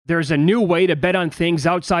There's a new way to bet on things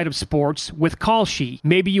outside of sports with Kalshi.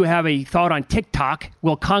 Maybe you have a thought on TikTok.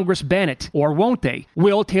 Will Congress ban it? Or won't they?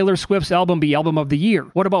 Will Taylor Swift's album be Album of the Year?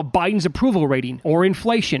 What about Biden's approval rating? Or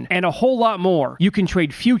inflation? And a whole lot more. You can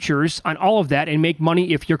trade futures on all of that and make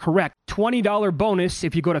money if you're correct. $20 bonus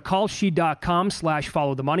if you go to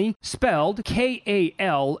kalshi.com/followthemoney, spelled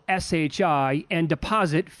KALSHI, and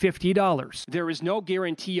deposit $50. There is no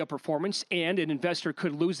guarantee of performance, and an investor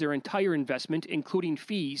could lose their entire investment, including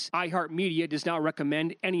fees. iHeartMedia does not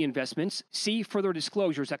recommend any investments. See further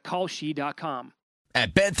disclosures at kalshi.com.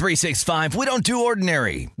 At Bet365, we don't do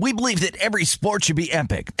ordinary. We believe that every sport should be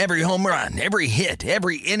epic. Every home run, every hit,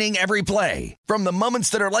 every inning, every play. From the moments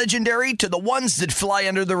that are legendary to the ones that fly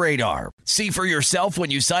under the radar. See for yourself when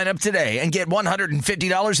you sign up today and get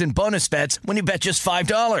 $150 in bonus bets when you bet just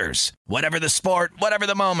 $5. Whatever the sport, whatever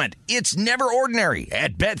the moment, it's never ordinary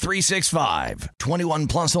at Bet365. 21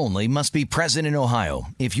 plus only. Must be present in Ohio.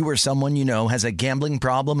 If you or someone you know has a gambling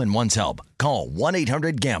problem and wants help, call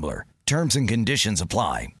 1-800-GAMBLER. Terms and conditions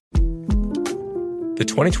apply. The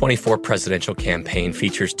 2024 presidential campaign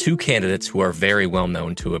features two candidates who are very well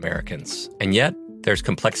known to Americans. And yet, there's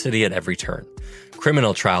complexity at every turn.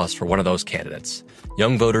 Criminal trials for one of those candidates.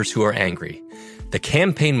 Young voters who are angry. The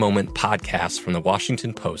Campaign Moment podcast from the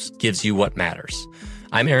Washington Post gives you what matters.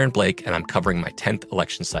 I'm Aaron Blake, and I'm covering my 10th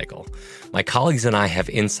election cycle. My colleagues and I have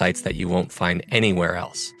insights that you won't find anywhere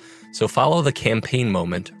else. So follow The Campaign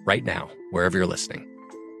Moment right now, wherever you're listening.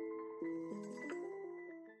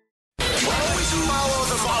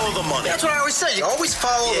 Follow the money. That's what I always say. You always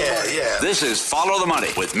follow the money. Yeah. This is Follow the Money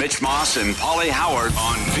with Mitch Moss and Paulie Howard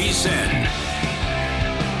on VSiN.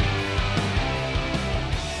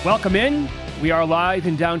 Welcome in. We are live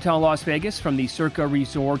in downtown Las Vegas from the Circa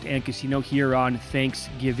Resort and Casino here on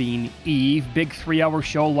Thanksgiving Eve. Big 3-hour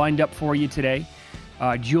show lined up for you today.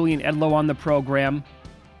 Julian Edlow on the program.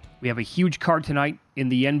 We have a huge card tonight in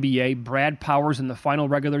the NBA. Brad Powers in the final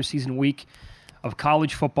regular season week of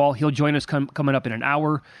college football. He'll join us coming up in an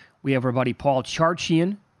hour. We have our buddy Paul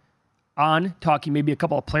Charchian on, talking maybe a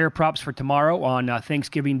couple of player props for tomorrow on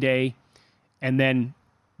Thanksgiving Day, and then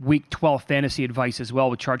Week 12 fantasy advice as well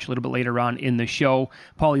with Charch a little bit later on in the show.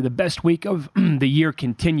 Paulie, the best week of the year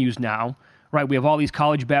continues now, right? We have all these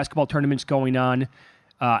college basketball tournaments going on,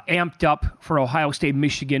 amped up for Ohio State,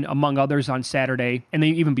 Michigan, among others on Saturday, and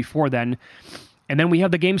then even before then. And then we have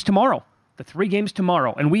the games tomorrow. The 3 games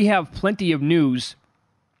tomorrow. And we have plenty of news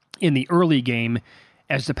in the early game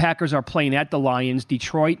as the Packers are playing at the Lions.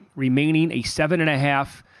 Detroit remaining a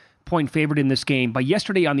 7.5-point favorite in this game. But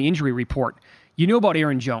yesterday on the injury report, you knew about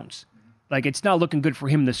Aaron Jones. Like, it's not looking good for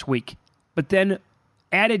him this week. But then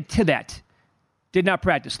added to that, did not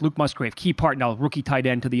practice. Luke Musgrave, key part now, rookie tight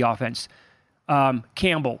end to the offense.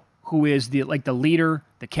 Campbell, who is the leader,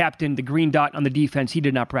 the captain, the green dot on the defense, he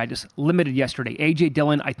did not practice. Limited yesterday. A.J.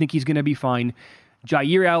 Dillon, I think he's going to be fine.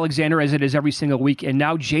 Jair Alexander, as it is every single week. And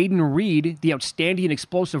now Jaden Reed, the outstanding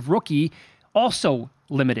explosive rookie, also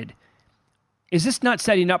limited. Is this not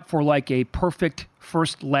setting up for like a perfect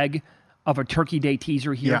first leg of a Turkey Day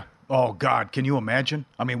teaser here? Yeah. Oh, God. Can you imagine?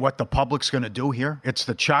 I mean, what the public's going to do here? It's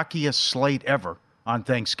the chalkiest slate ever on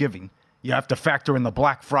Thanksgiving. You have to factor in the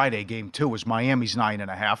Black Friday game, too, as Miami's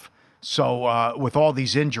 9.5. So with all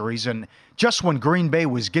these injuries, and just when Green Bay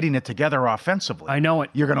was getting it together offensively, I know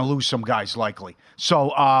it. You're going to lose some guys likely.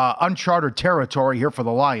 So uncharted territory here for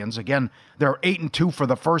the Lions. Again, they're 8-2 for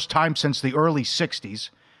the first time since the early 60s.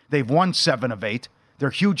 They've won 7 of 8. They're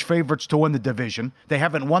huge favorites to win the division. They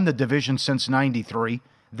haven't won the division since 93.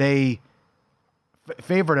 They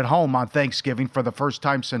favored at home on Thanksgiving for the first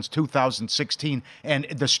time since 2016, and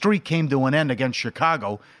the streak came to an end against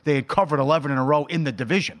Chicago. They had covered 11 in a row in the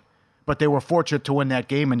division, but they were fortunate to win that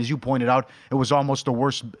game, and as you pointed out, it was almost the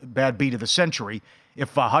worst bad beat of the century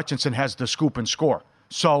if Hutchinson has the scoop and score.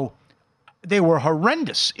 So they were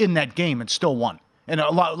horrendous in that game and still won, and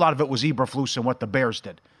a lot of it was Eberflus and what the Bears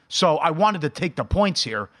did. So I wanted to take the points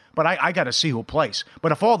here, but I got to see who plays.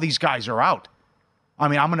 But if all these guys are out, I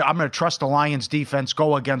mean, I'm gonna trust the Lions defense,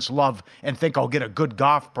 go against Love, and think I'll get a good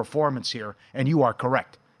Goff performance here. And you are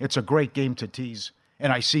correct. It's a great game to tease.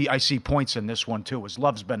 And I see points in this one, too, as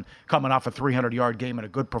Love's been coming off a 300-yard game and a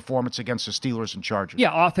good performance against the Steelers and Chargers.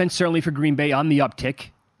 Yeah, offense certainly for Green Bay on the uptick.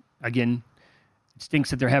 Again, it stinks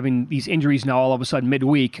that they're having these injuries now all of a sudden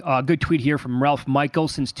midweek. Good tweet here from Ralph Michael.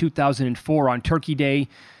 Since 2004 on Turkey Day,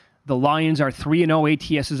 the Lions are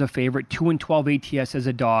 3-0 ATS as a favorite, 2-12 ATS as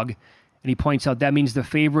a dog. And he points out that means the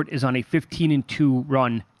favorite is on a 15-2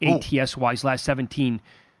 run ATS-wise, last 17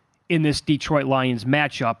 in this Detroit Lions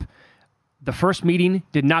matchup. The first meeting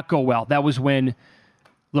did not go well. That was when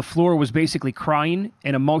LaFleur was basically crying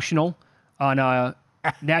and emotional on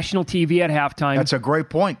National TV at halftime. That's a great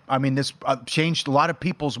point. I mean, this changed a lot of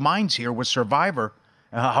people's minds here with Survivor,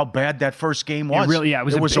 how bad that first game was.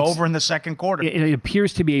 It was over in the second quarter. It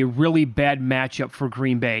appears to be a really bad matchup for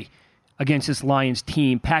Green Bay against this Lions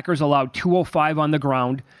team. Packers allowed 205 on the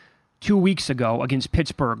ground 2 weeks ago against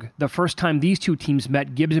Pittsburgh. The first time these two teams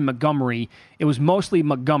met, Gibbs and Montgomery, it was mostly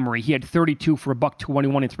Montgomery. He had 32 for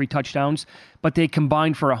 $121 and 3 touchdowns, but they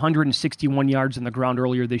combined for 161 yards on the ground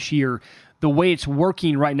earlier this year. The way it's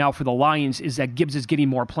working right now for the Lions is that Gibbs is getting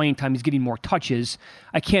more playing time. He's getting more touches.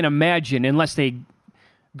 I can't imagine, unless they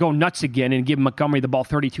go nuts again and give Montgomery the ball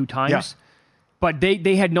 32 times. Yeah. But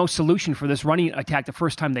they had no solution for this running attack the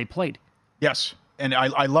first time they played. Yes. And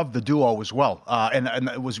I love the duo as well. And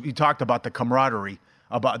it was, we talked about the camaraderie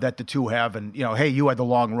about that the two have, and hey, you had the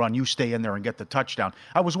long run, you stay in there and get the touchdown.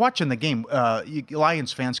 I was watching the game.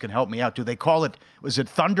 Lions fans can help me out. Do they call it? Was it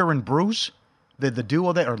Thunder and Bruise? The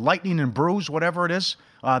duo or Lightning and Bruise, whatever it is,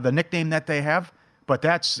 the nickname that they have. But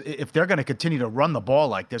that's if they're going to continue to run the ball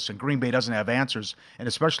like this, and Green Bay doesn't have answers, and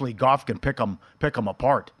especially Goff can pick them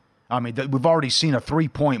apart. I mean, we've already seen a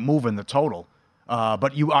 3-point move in the total.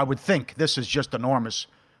 But I would think this is just enormous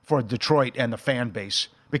for Detroit and the fan base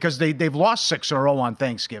because they've lost 6 in a row on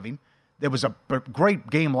Thanksgiving. There was a great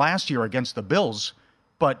game last year against the Bills,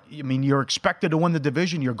 but I mean you're expected to win the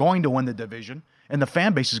division. You're going to win the division, and the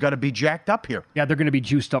fan base has got to be jacked up here. Yeah, they're going to be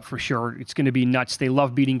juiced up for sure. It's going to be nuts. They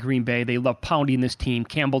love beating Green Bay. They love pounding this team.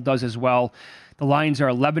 Campbell does as well. The Lions are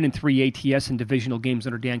 11-3 ATS in divisional games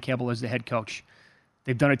under Dan Campbell as the head coach.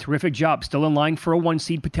 They've done a terrific job. Still in line for a 1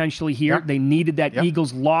 seed potentially here. Yep. They needed that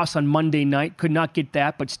Eagles loss on Monday night. Could not get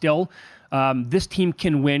that, but still, this team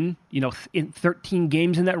can win. In 13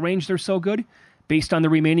 games in that range, they're so good based on the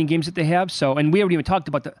remaining games that they have. So, and we haven't even talked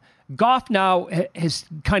about the Goff now has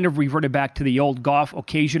kind of reverted back to the old Goff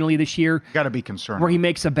occasionally this year. Got to be concerned. Where he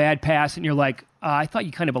makes a bad pass, and you're like, I thought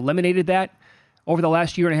you kind of eliminated that over the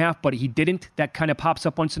last year and a half, but he didn't. That kind of pops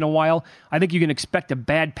up once in a while. I think you can expect a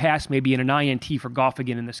bad pass maybe in an INT for Goff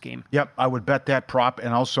again in this game. Yep, I would bet that prop.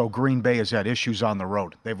 And also Green Bay has had issues on the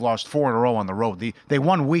road. They've lost 4 in a row on the road. They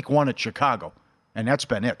won week 1 at Chicago, and that's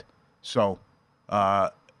been it. So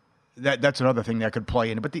that's another thing that could play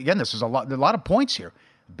in. But again, this is a lot of points here.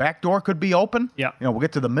 Back door could be open. Yeah. We'll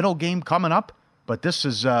get to the middle game coming up. But this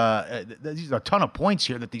is these are a ton of points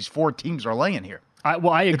here that these 4 teams are laying here. I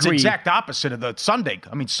agree. It's the exact opposite of the Sunday.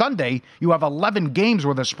 I mean, Sunday, you have 11 games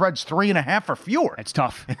where the spread's 3.5 or fewer. It's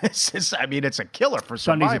tough. It's a killer for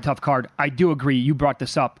Sunday's Survivor. a tough card. I do agree. You brought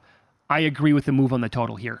this up. I agree with the move on the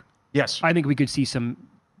total here. Yes. I think we could see some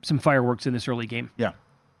fireworks in this early game. Yeah.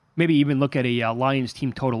 Maybe even look at a Lions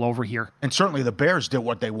team total over here. And certainly the Bears did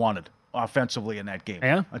what they wanted offensively in that game.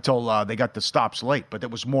 Yeah? Until they got the stops late. But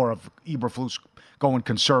it was more of Eberflus going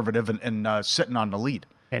conservative and sitting on the lead.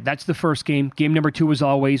 Okay, that's the first game. Game number 2, as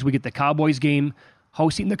always, we get the Cowboys game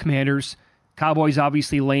hosting the Commanders. Cowboys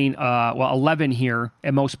obviously laying 11 here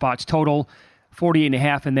at most spots. Total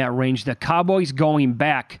 48.5 in that range. The Cowboys going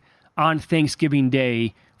back on Thanksgiving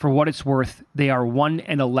Day. For what it's worth, they are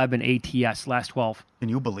 1-11 ATS last 12. Can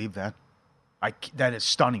you believe that? That is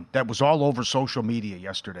stunning. That was all over social media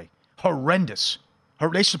yesterday. Horrendous.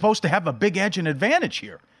 They're supposed to have a big edge and advantage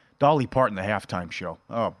here. Dolly Parton, the halftime show.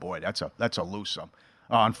 Oh boy, that's a lose some.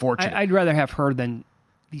 Unfortunate. I'd rather have her than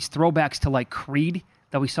these throwbacks to like Creed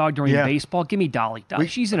that we saw during baseball. Give me Dolly.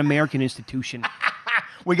 She's an American institution.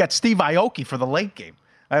 We got Steve Aoki for the late game.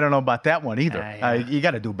 I don't know about that one either. You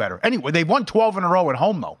got to do better. Anyway, they've won 12 in a row at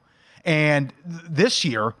home, though. And this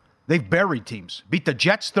year, they've buried teams. Beat the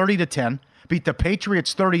Jets 30-10. Beat the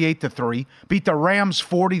Patriots 38-3. Beat the Rams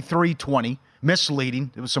 43-20.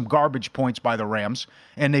 Misleading. There was some garbage points by the Rams.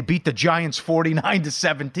 And they beat the Giants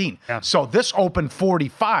 49-17. Yeah. So this opened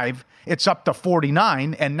 45. It's up to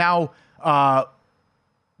 49. And now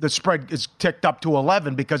the spread is ticked up to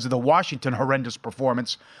 11 because of the Washington horrendous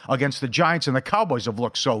performance against the Giants, and the Cowboys have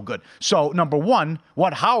looked so good. So, number one,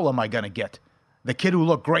 what howl am I going to get? The kid who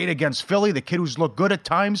looked great against Philly, the kid who's looked good at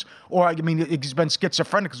times, or, I mean, he's been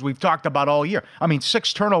schizophrenic as we've talked about all year. I mean,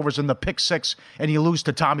 6 turnovers in the pick 6, and you lose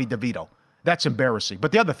to Tommy DeVito. That's embarrassing.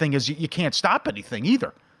 But the other thing is you can't stop anything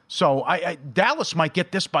either. So Dallas might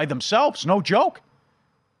get this by themselves. No joke.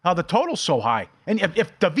 How the total's so high. And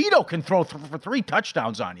if DeVito can throw for 3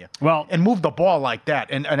 touchdowns on you and move the ball like that,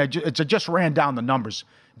 and it just ran down the numbers.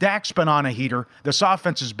 Dak's been on a heater. This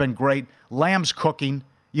offense has been great. Lamb's cooking.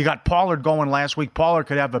 You got Pollard going last week. Pollard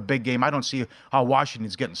could have a big game. I don't see how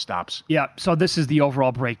Washington's getting stops. Yeah, so this is the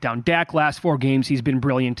overall breakdown. Dak, last 4 games, he's been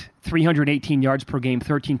brilliant. 318 yards per game,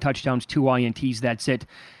 13 touchdowns, 2 INTs. That's it.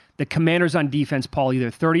 The Commanders on defense, Paul, either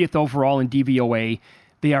 30th overall in DVOA,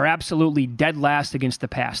 They are absolutely dead last against the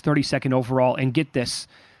pass, 32nd overall. And get this,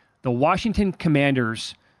 the Washington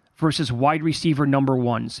Commanders versus wide receiver number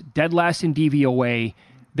ones, dead last in DVOA,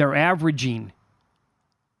 they're averaging,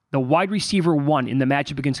 the wide receiver one in the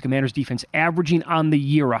matchup against Commanders defense, averaging on the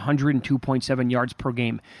year 102.7 yards per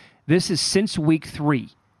game. This is since week 3.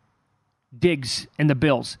 Diggs and the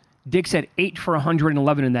Bills. Diggs had 8 for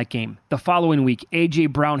 111 in that game. The following week, A.J.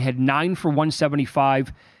 Brown had 9 for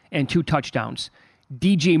 175 and 2 touchdowns.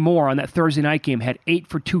 DJ Moore on that Thursday night game had 8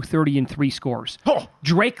 for 230 and 3 scores. Oh.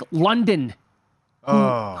 Drake London,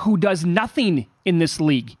 who does nothing in this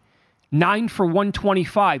league, 9 for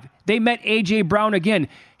 125. They met A.J. Brown again.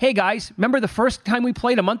 Hey, guys, remember the first time we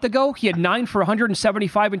played a month ago? He had 9 for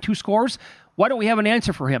 175 and 2 scores. Why don't we have an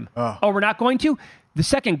answer for him? We're not going to? The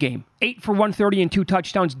second game, 8 for 130 and 2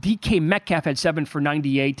 touchdowns. DK Metcalf had 7 for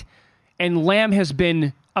 98. And Lamb has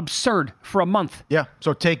been absurd for a month. Yeah,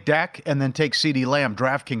 so take Dak and then take CeeDee Lamb.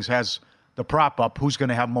 DraftKings has the prop up. Who's going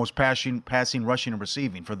to have most passing, rushing, and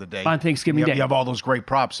receiving for the day? On Thanksgiving Day. You have all those great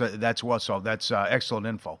props. That's excellent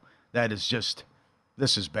info. That is just,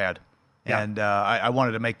 this is bad. Yeah. And I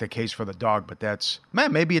wanted to make the case for the dog, but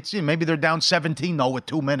maybe they're down 17 though with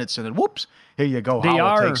 2 minutes, and then whoops, here you go.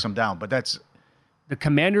 Howell takes them down. But that's the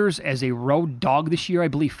Commanders as a road dog this year, I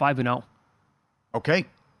believe 5-0. Okay,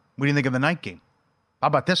 what do you think of the night game? How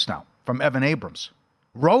about this now from Evan Abrams?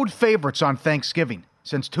 Road favorites on Thanksgiving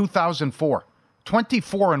since 2004,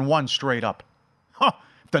 24-1 straight up.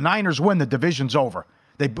 If the Niners win, the division's over.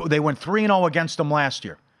 They went 3-0 against them last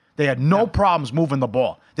year. They had no problems moving the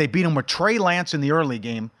ball. They beat them with Trey Lance in the early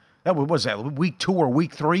game. What was that, week 2 or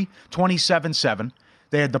week 3? 27-7.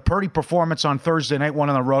 They had the Purdy performance on Thursday night, one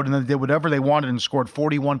on the road, and then they did whatever they wanted and scored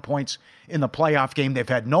 41 points in the playoff game. They've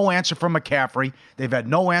had no answer for McCaffrey. They've had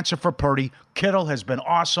no answer for Purdy. Kittle has been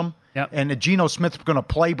awesome. Yep. And Geno Smith's going to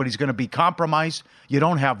play, but he's going to be compromised. You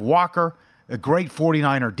don't have Walker, a great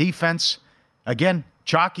 49er defense. Again,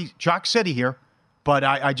 Chalk City here. But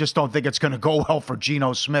I just don't think it's going to go well for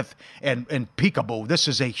Geno Smith and Peekaboo. This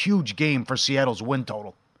is a huge game for Seattle's win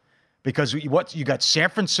total. Because you got San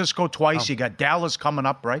Francisco twice, you got Dallas coming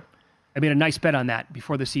up, right? I made a nice bet on that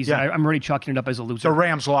before the season. Yeah. I'm already chalking it up as a loser. The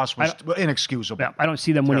Rams loss was inexcusable. I don't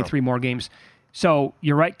see them winning 3 more games. So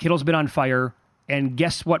you're right, Kittle's been on fire. And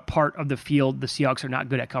guess what part of the field the Seahawks are not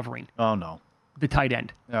good at covering? Oh, no. The tight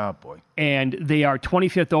end. Oh, boy. And they are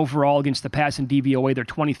 25th overall against the pass in DVOA. They're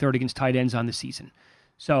 23rd against tight ends on the season.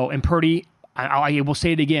 So, and Purdy, I will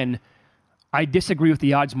say it again, I disagree with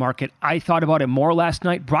the odds market. I thought about it more last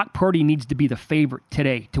night. Brock Purdy needs to be the favorite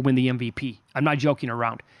today to win the MVP. I'm not joking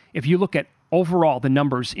around. If you look at overall the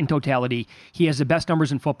numbers in totality, he has the best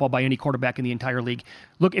numbers in football by any quarterback in the entire league.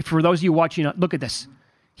 Look, if for those of you watching, look at this.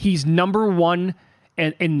 He's number 1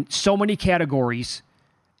 in so many categories,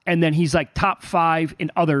 and then he's like top 5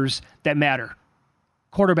 in others that matter.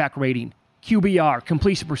 Quarterback rating, QBR,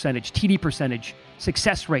 completion percentage, TD percentage,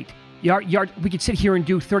 success rate. Yard. We could sit here and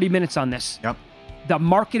do 30 minutes on this. Yep. The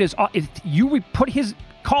market is, if you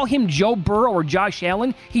call him Joe Burrow or Josh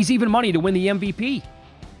Allen, he's even money to win the MVP.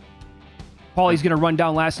 Paulie's going to run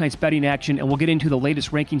down last night's betting action, and we'll get into the latest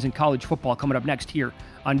rankings in college football coming up next here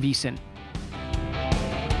on VSiN.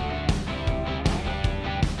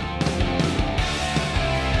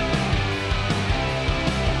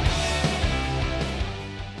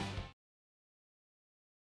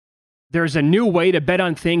 There's a new way to bet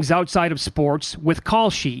on things outside of sports with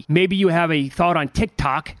Kalshi. Maybe you have a thought on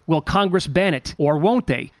TikTok. Will Congress ban it? Or won't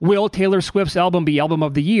they? Will Taylor Swift's album be Album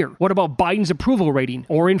of the Year? What about Biden's approval rating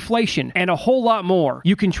or inflation? And a whole lot more.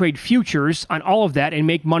 You can trade futures on all of that and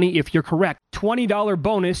make money if you're correct. $20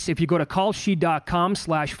 bonus if you go to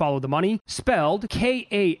kalshi.com/followthemoney, spelled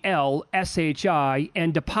KALSHI,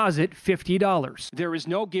 and deposit $50. There is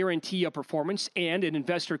no guarantee of performance, and an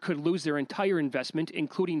investor could lose their entire investment,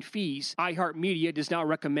 including fees. iHeartMedia does not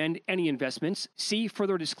recommend any investments. See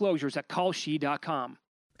further disclosures at kalshi.com.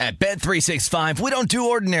 At Bet365, we don't do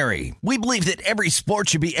ordinary. We believe that every sport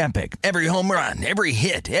should be epic. Every home run, every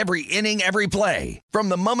hit, every inning, every play. From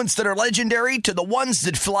the moments that are legendary to the ones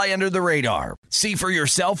that fly under the radar. See for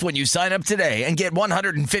yourself when you sign up today and get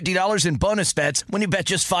 $150 in bonus bets when you bet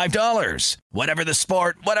just $5. Whatever the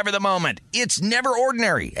sport, whatever the moment, it's never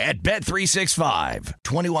ordinary at Bet365.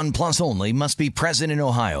 21 plus only. Must be present in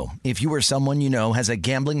Ohio. If you or someone you know has a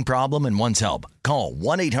gambling problem and wants help, call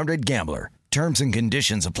 1-800-GAMBLER. Terms and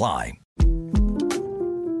conditions apply.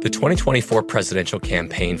 The 2024 presidential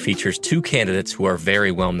campaign features 2 candidates who are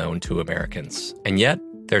very well known to Americans. And yet,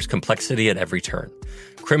 there's complexity at every turn.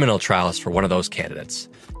 Criminal trials for one of those candidates.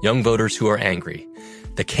 Young voters who are angry.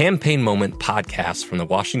 The Campaign Moment podcast from the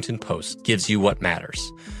Washington Post gives you what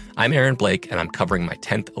matters. I'm Aaron Blake, and I'm covering my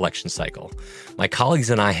 10th election cycle. My colleagues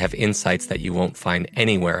and I have insights that you won't find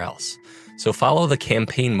anywhere else. So follow the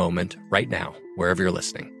campaign moment right now, wherever you're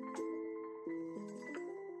listening.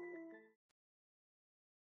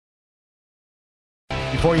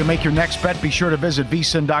 Before you make your next bet, be sure to visit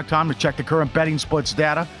vsin.com to check the current betting splits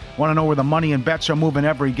data. Want to know where the money and bets are moving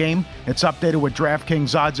every game? It's updated with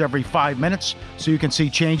DraftKings odds every 5 minutes, so you can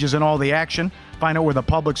see changes in all the action. Find out where the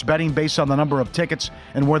public's betting based on the number of tickets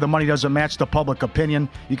and where the money doesn't match the public opinion.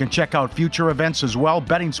 You can check out future events as well.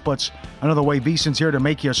 Betting splits, another way VSiN's here to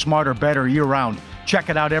make you a smarter, better year-round. Check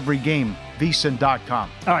it out every game, vsin.com.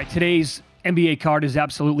 All right, today's NBA card is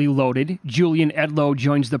absolutely loaded. Julian Edlow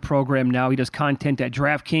joins the program now. He does content at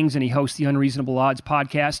DraftKings, and he hosts the Unreasonable Odds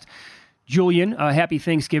podcast. Julian, happy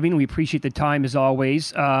Thanksgiving. We appreciate the time, as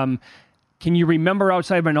always. Can you remember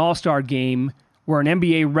outside of an All-Star game where an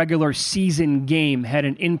NBA regular season game had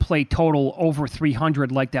an in-play total over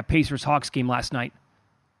 300 like that Pacers-Hawks game last night?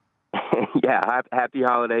 Yeah, happy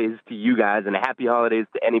holidays to you guys, and happy holidays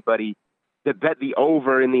to anybody that bet the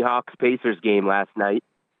over in the Hawks-Pacers game last night,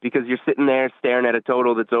 because you're sitting there staring at a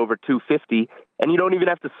total that's over 250, and you don't even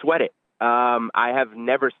have to sweat it. I have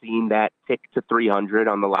never seen that tick to 300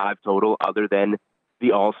 on the live total other than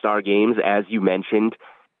the All-Star games, as you mentioned.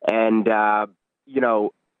 And,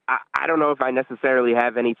 I don't know if I necessarily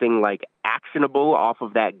have anything like actionable off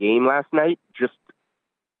of that game last night.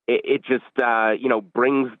 It just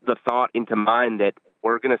brings the thought into mind that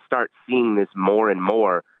we're going to start seeing this more and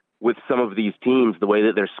more with some of these teams, the way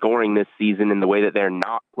that they're scoring this season and the way that they're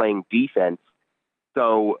not playing defense.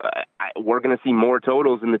 So we're going to see more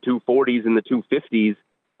totals in the 240s and the 250s.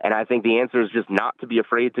 And I think the answer is just not to be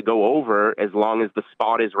afraid to go over as long as the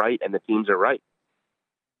spot is right and the teams are right.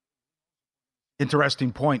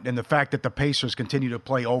 Interesting point, and the fact that the Pacers continue to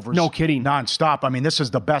play overs. No kidding. Nonstop. I mean, this is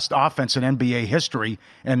the best offense in NBA history,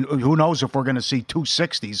 and who knows if we're going to see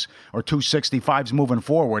 260s or 265s moving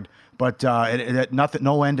forward. But nothing,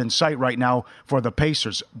 no end in sight right now for the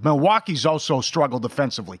Pacers. Milwaukee's also struggled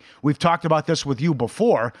defensively. We've talked about this with you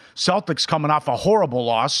before. Celtics coming off a horrible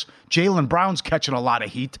loss. Jaylen Brown's catching a lot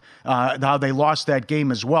of heat. How they lost that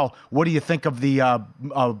game as well. What do you think of the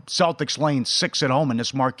Celtics laying 6 at home in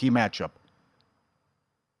this marquee matchup?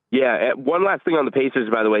 Yeah, one last thing on the Pacers,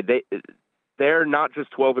 by the way. They're not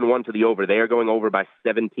just 12-1 to the over. They are going over by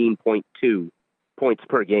 17.2 points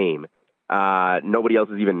per game. Nobody else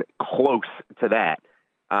is even close to that.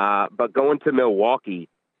 But going to Milwaukee,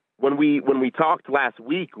 when we talked last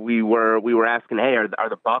week, we were asking, hey, are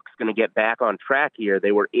the Bucks going to get back on track here?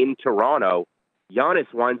 They were in Toronto.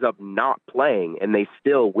 Giannis winds up not playing, and they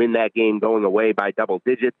still win that game going away by double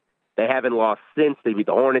digits. They haven't lost since. They beat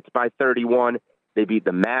the Hornets by 31. They beat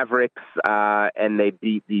the Mavericks, and they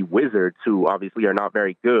beat the Wizards, who obviously are not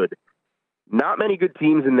very good. Not many good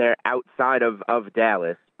teams in there outside of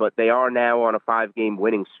Dallas, but they are now on a 5-game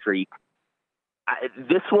winning streak.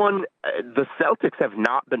 This one, the Celtics have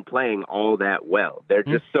not been playing all that well. They're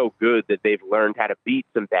just so good that they've learned how to beat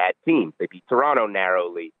some bad teams. They beat Toronto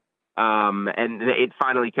narrowly, and it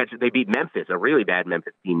finally catches. They beat Memphis, a really bad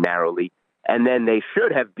Memphis team, narrowly. And then they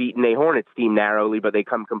should have beaten a Hornets team narrowly, but they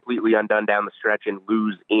come completely undone down the stretch and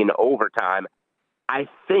lose in overtime. I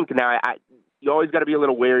think now you always got to be a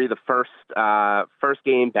little wary the first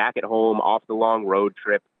game back at home off the long road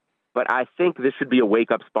trip. But I think this should be a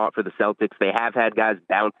wake-up spot for the Celtics. They have had guys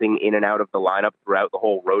bouncing in and out of the lineup throughout the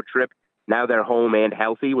whole road trip. Now they're home and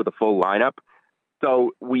healthy with a full lineup.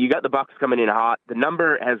 So you got the Bucks coming in hot. The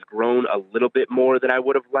number has grown a little bit more than I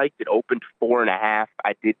would have liked. It opened 4.5.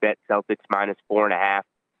 I did bet Celtics minus 4.5.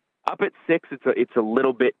 Up at 6, it's a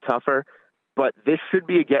little bit tougher, but this should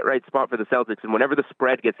be a get-right spot for the Celtics. And whenever the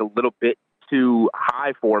spread gets a little bit too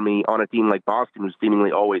high for me on a team like Boston, who's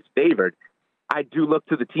seemingly always favored, I do look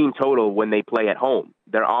to the team total when they play at home.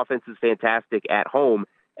 Their offense is fantastic at home,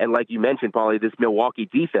 and like you mentioned, Paulie, this Milwaukee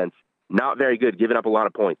defense, not very good, giving up a lot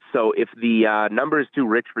of points. So if the number is too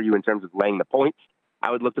rich for you in terms of laying the points,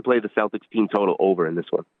 I would look to play the Celtics team total over in this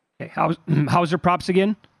one. Okay, how's your props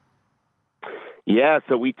again? Yeah,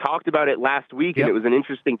 so we talked about it last week, and it was an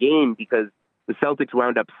interesting game because the Celtics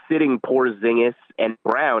wound up sitting Porzingis and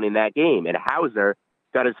Brown in that game, and Hauser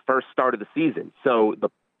got his first start of the season. So the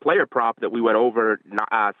player prop that we went over,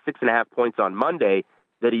 6.5 points on Monday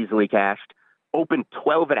that easily cashed, opened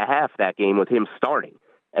 12.5 that game with him starting.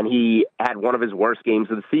 And he had one of his worst games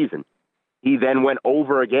of the season. He then went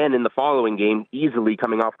over again in the following game, easily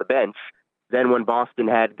coming off the bench. Then when Boston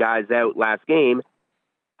had guys out last game,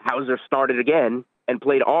 Hauser started again and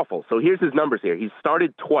played awful. So here's his numbers here. He's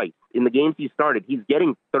started twice. In the games he started, he's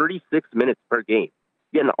getting 36 minutes per game,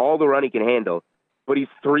 getting all the run he can handle. But he's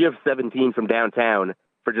 3 of 17 from downtown,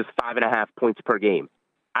 for just 5.5 points per game.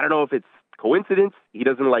 I don't know if it's coincidence. He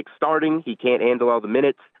doesn't like starting. He can't handle all the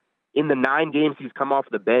minutes. In the 9 games he's come off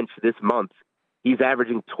the bench this month, he's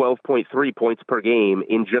averaging 12.3 points per game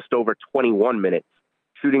in just over 21 minutes,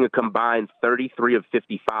 shooting a combined 33 of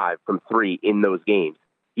 55 from 3 in those games.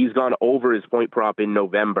 He's gone over his point prop in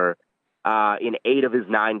November in 8 of his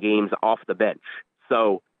 9 games off the bench.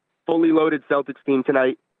 So fully loaded Celtics team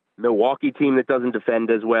tonight, Milwaukee team that doesn't defend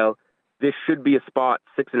as well. This should be a spot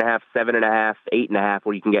 6.5, 7.5, 8.5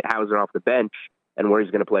 where you can get Hauser off the bench and where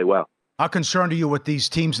he's going to play well. How concerned are you with these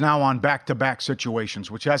teams now on back-to-back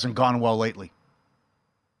situations, which hasn't gone well lately?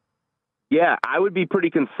 Yeah, I would be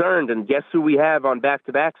pretty concerned. And guess who we have on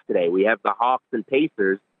back-to-backs today? We have the Hawks and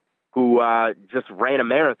Pacers, who just ran a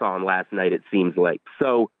marathon last night, it seems like.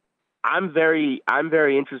 So I'm very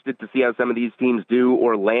interested to see how some of these teams do.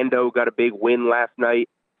 Orlando got a big win last night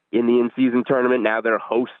in the in-season tournament. Now they're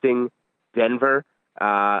hosting Denver,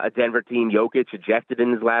 a Denver team Jokic ejected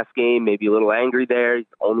in his last game, maybe a little angry there. He's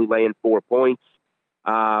only laying 4 points.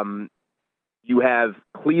 You have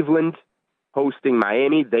Cleveland hosting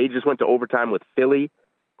Miami. They just went to overtime with Philly,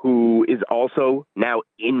 who is also now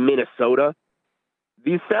in Minnesota.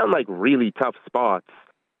 These sound like really tough spots.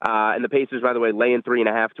 And the Pacers, by the way, laying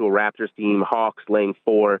 3.5 to a Raptors team. Hawks laying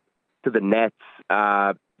 4 to the Nets.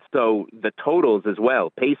 So the totals as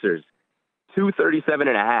well. Pacers,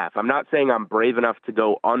 237.5. I'm not saying I'm brave enough to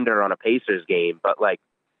go under on a Pacers game, but like,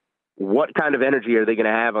 what kind of energy are they going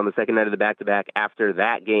to have on the second night of the back-to-back after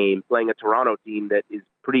that game, playing a Toronto team that is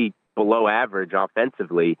pretty below average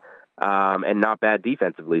offensively and not bad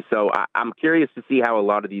defensively? So I'm curious to see how a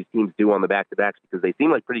lot of these teams do on the back-to-backs because they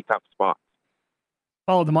seem like pretty tough spots.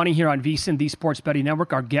 Follow the money here on VSiN, the Sports Betting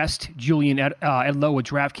Network. Our guest, Julian Edlow with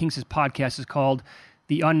DraftKings. His podcast is called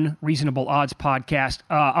the Unreasonable Odds Podcast.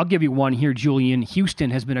 I'll give you one here, Julian. Houston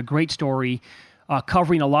has been a great story,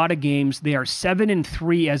 covering a lot of games. They are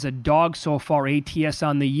 7-3 as a dog so far, ATS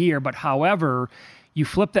on the year. But however, you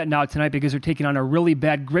flip that now tonight because they're taking on a really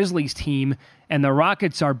bad Grizzlies team, and the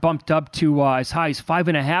Rockets are bumped up to as high as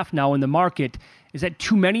 5.5 now in the market. Is that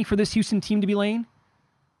too many for this Houston team to be laying?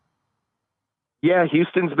 Yeah,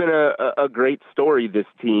 Houston's been a great story, this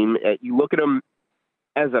team. You look at them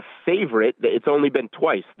as a favorite, it's only been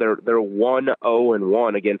twice. They're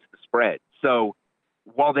 1-0-1 against the spread. So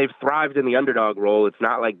while they've thrived in the underdog role, it's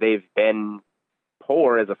not like they've been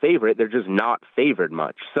poor as a favorite. They're just not favored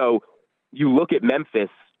much. So you look at Memphis,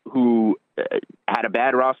 who had a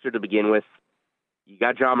bad roster to begin with. You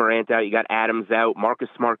got Ja Morant out. You got Adams out. Marcus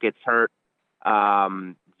Smart gets hurt.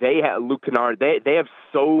 They have Luke Kennard. They have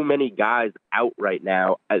so many guys out right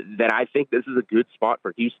now that I think this is a good spot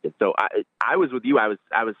for Houston. So I was with you. I was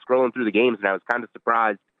scrolling through the games and I was kind of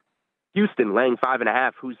surprised. Houston laying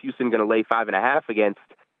 5.5. Who's Houston going to lay 5.5 against?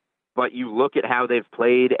 But you look at how they've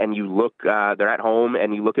played, and you look they're at home,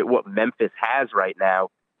 and you look at what Memphis has right now.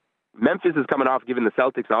 Memphis is coming off giving the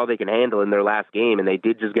Celtics all they can handle in their last game, and they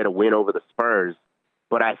did just get a win over the Spurs.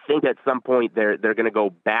 But I think at some point they're going to go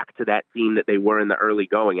back to that team that they were in the early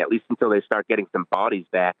going, at least until they start getting some bodies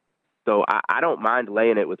back. So I don't mind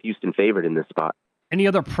laying it with Houston favored in this spot. Any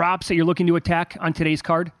other props that you're looking to attack on today's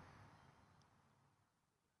card?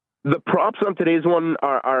 The props on today's one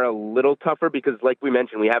are a little tougher because, like we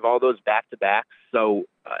mentioned, we have all those back-to-backs. So,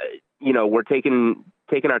 we're taking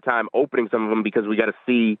our time opening some of them because we got to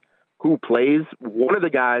see who plays. One of the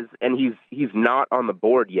guys, and he's not on the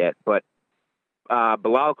board yet, but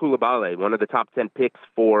Bilal Coulibaly, one of the top 10 picks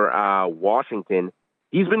for Washington,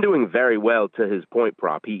 he's been doing very well to his point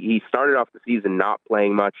prop. He started off the season not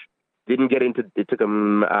playing much, didn't get into, it took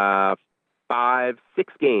him 5-6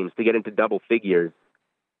 games to get into double figures.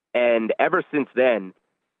 And ever since then,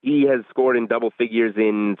 he has scored in double figures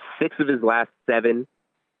in 6 of his last 7,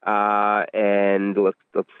 and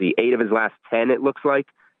let's see, 8 of his last 10, it looks like.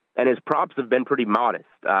 And his props have been pretty modest,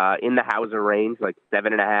 in the Hauser range, like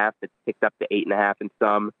 7.5. It's ticked up to 8.5 in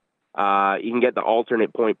some. You can get the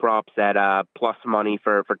alternate point props at plus money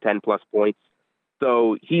for 10+ points.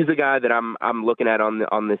 So he's a guy that I'm looking at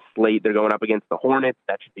on this slate. They're going up against the Hornets.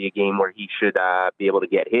 That should be a game where he should be able to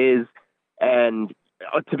get his. And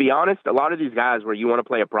to be honest, a lot of these guys where you want to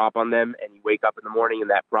play a prop on them and you wake up in the morning and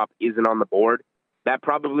that prop isn't on the board, that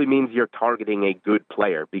probably means you're targeting a good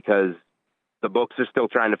player because the books are still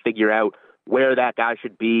trying to figure out where that guy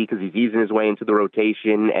should be because he's easing his way into the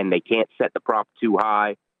rotation and they can't set the prop too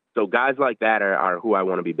high. So guys like that are who I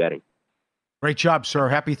want to be betting. Great job, sir.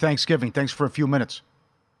 Happy Thanksgiving. Thanks for a few minutes.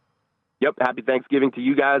 Yep, happy Thanksgiving to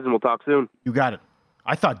you guys, and we'll talk soon. You got it.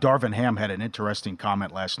 I thought Darvin Ham had an interesting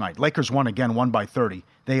comment last night. Lakers won by 30.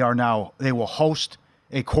 They will host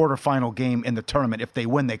a quarterfinal game in the tournament. If they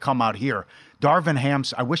win, they come out here. Darvin Ham,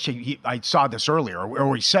 I wish I saw this earlier,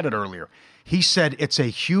 or he said it earlier. He said it's a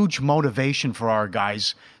huge motivation for our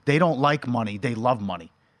guys. They don't like money. They love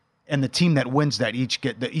money. And the team that wins that each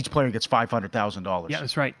player gets $500,000. Yeah,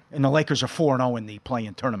 that's right. And the Lakers are 4-0 in the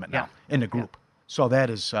play-in tournament now, in the group. Yeah. So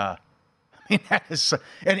that is, and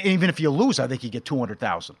even if you lose, I think you get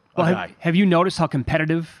 $200,000. Well, have you noticed how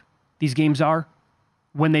competitive these games are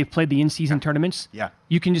when they've played the in-season tournaments? Yeah.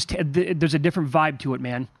 You can just, there's a different vibe to it,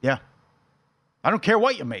 man. Yeah. I don't care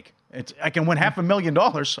what you make. I can win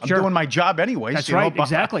 $500,000. I'm doing my job anyways. That's right,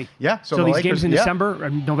 exactly. Yeah. So these games in December or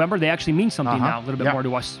November, they actually mean something now, a little bit more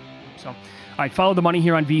to us. So, all right, follow the money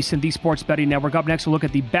here on VSiN, the Sports Betting Network. Up next, we'll look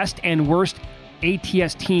at the best and worst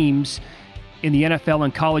ATS teams in the NFL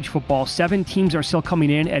and college football. 7 teams are still coming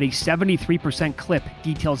in at a 73% clip.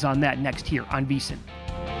 Details on that next here on VSiN.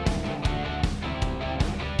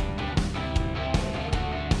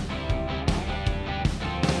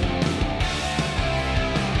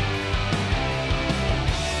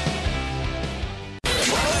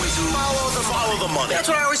 That's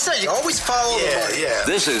what I always say. You always follow the money. Yeah.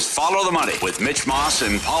 This is Follow the Money with Mitch Moss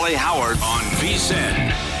and Paulie Howard on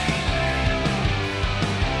VSiN.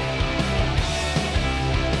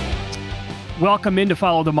 Welcome in to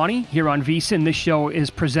Follow the Money here on VSiN. This show is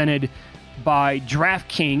presented by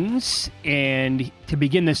DraftKings. And to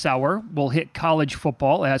begin this hour, we'll hit college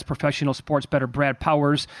football as professional sports bettor Brad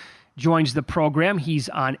Powers joins the program. He's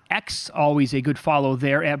on X, always a good follow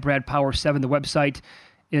there at Brad Powers 7. The website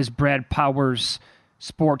is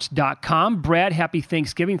bradpowersports.com. Brad, happy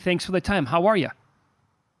Thanksgiving. Thanks for the time. How are you?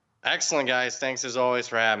 Excellent, guys. Thanks as always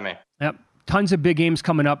for having me. Yep. Tons of big games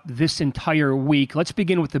coming up this entire week. Let's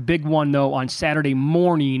begin with the big one, though, on Saturday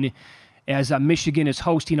morning as Michigan is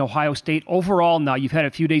hosting Ohio State. Overall, now you've had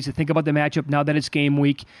a few days to think about the matchup now that it's game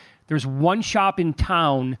week. There's one shop in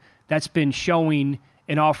town that's been showing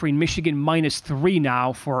and offering Michigan -3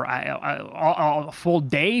 now for a full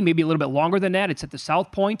day, maybe a little bit longer than that. It's at the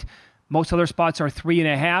South Point. Most other spots are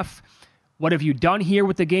 3.5. What have you done here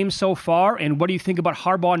with the game so far, and what do you think about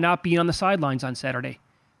Harbaugh not being on the sidelines on Saturday?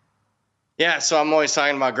 Yeah, so I'm always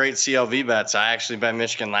talking about great CLV bets. I actually bet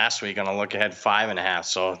Michigan last week on a look-ahead 5.5,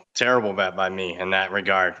 so terrible bet by me in that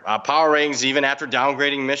regard. Power ratings, even after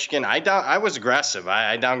downgrading Michigan, I was aggressive.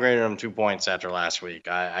 I downgraded them 2 points after last week.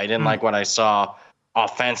 I didn't like what I saw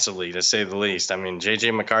offensively, to say the least. I mean,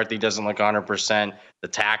 J.J. McCarthy doesn't look 100%. The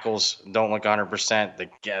tackles don't look 100%.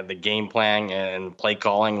 The game plan and play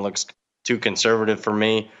calling looks too conservative for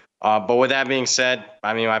me. But with that being said,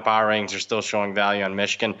 I mean, my power ratings are still showing value on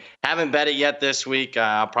Michigan. Haven't bet it yet this week.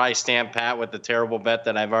 I'll probably stand pat with the terrible bet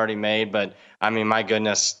that I've already made. But, I mean, my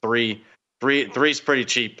goodness, three's pretty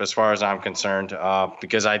cheap as far as I'm concerned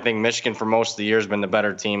because I think Michigan for most of the year has been the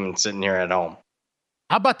better team and sitting here at home.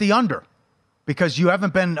 How about the under? Because you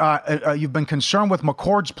haven't been you've been concerned with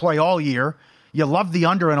McCord's play all year. You love the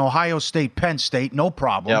under in Ohio State, Penn State, no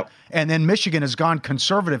problem. Yep. And then Michigan has gone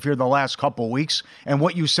conservative here the last couple of weeks. And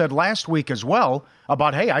what you said last week as well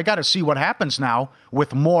about, hey, I got to see what happens now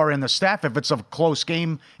with Moore and the staff if it's a close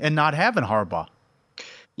game and not having Harbaugh.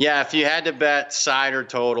 Yeah, if you had to bet side or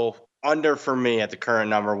total, under for me at the current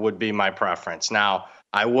number would be my preference. Now,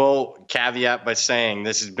 I will caveat by saying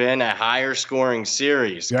this has been a higher scoring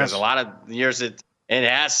series because a lot of years it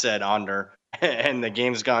has said under and the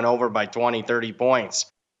game's gone over by 20, 30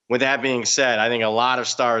 points. With that being said, I think a lot of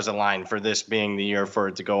stars align for this being the year for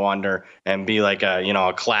it to go under and be like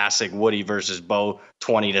a classic Woody versus Bo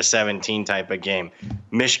 20-17 type of game.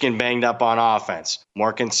 Michigan banged up on offense,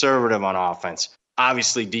 more conservative on offense.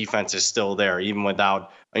 Obviously, defense is still there, even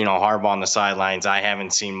without Harbaugh on the sidelines. I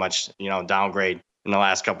haven't seen much downgrade in the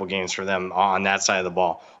last couple games for them on that side of the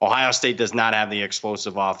ball. Ohio State does not have the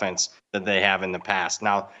explosive offense that they have in the past.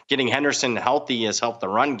 Now, getting Henderson healthy has helped the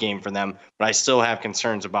run game for them, but I still have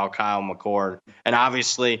concerns about Kyle McCord. And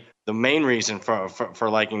obviously, the main reason for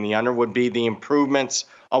liking the under would be the improvements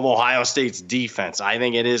of Ohio State's defense. I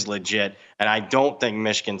think it is legit, and I don't think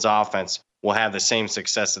Michigan's offense will have the same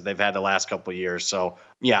success that they've had the last couple of years. So,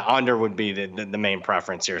 yeah, under would be the main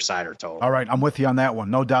preference here, side or total. All right, I'm with you on that one.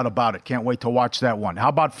 No doubt about it. Can't wait to watch that one. How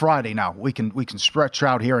about Friday now? We can stretch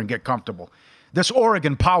out here and get comfortable. This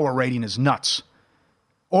Oregon power rating is nuts.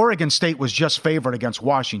 Oregon State was just favored against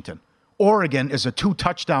Washington. Oregon is a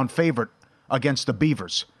 2-touchdown favorite against the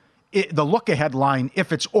Beavers. The look-ahead line,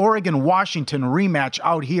 if it's Oregon-Washington rematch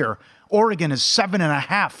out here, Oregon is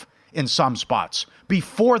 7.5 in some spots.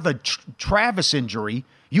 Before the Travis injury,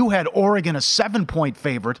 you had Oregon a 7-point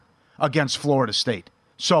favorite against Florida State.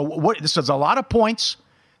 So this is a lot of points.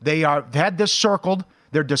 They had this circled.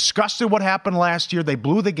 They're disgusted what happened last year. They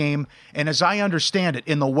blew the game. And as I understand it,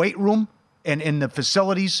 in the weight room and in the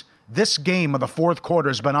facilities, this game of the fourth quarter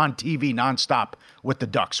has been on TV nonstop with the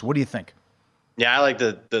Ducks. What do you think? Yeah, I like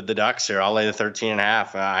the Ducks here. I'll lay the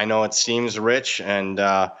 13.5. I know it seems rich, and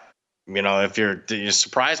if you're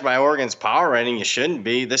surprised by Oregon's power rating, you shouldn't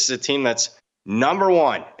be. This is a team that's number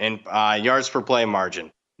 1 in yards per play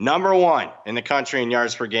margin, number 1 in the country in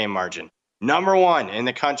yards per game margin, number 1 in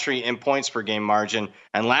the country in points per game margin.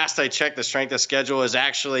 And last I checked, the strength of schedule is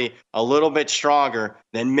actually a little bit stronger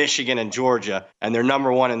than Michigan and Georgia. And they're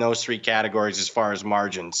number 1 in those 3 categories as far as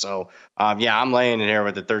margin. So, I'm laying it here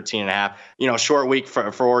with the 13.5. Short week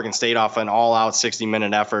for Oregon State off an all-out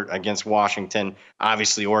 60-minute effort against Washington.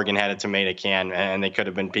 Obviously, Oregon had a tomato can, and they could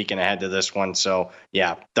have been peeking ahead to this one. So,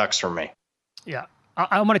 yeah, Ducks for me. Yeah.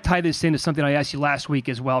 I'm going to tie this into something I asked you last week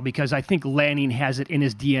as well, because I think Lanning has it in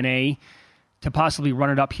his DNA to possibly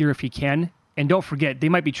run it up here if he can. And don't forget, they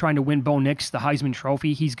might be trying to win Bo Nix the Heisman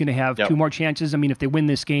Trophy. He's going to have 2 more chances. I mean, if they win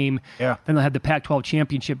this game, then they'll have the Pac-12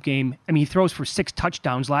 championship game. I mean, he throws for 6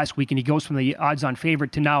 touchdowns last week, and he goes from the odds-on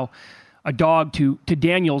favorite to now a dog to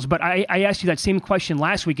Daniels. But I asked you that same question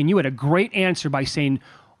last week, and you had a great answer by saying,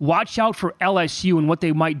 watch out for LSU and what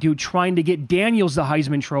they might do trying to get Daniels the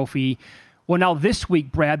Heisman Trophy. Well, now this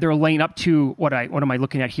week, Brad, they're laying up to, what am I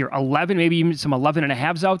looking at here, 11, maybe even some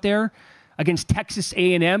 11.5s out there against Texas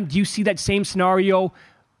A&M. Do you see that same scenario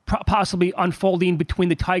possibly unfolding between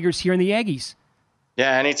the Tigers here and the Aggies?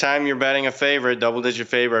 Yeah, anytime you're betting a favorite, double-digit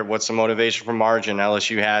favorite, what's the motivation for margin?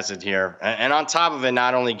 LSU has it here. And on top of it,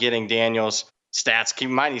 not only getting Daniels stats, keep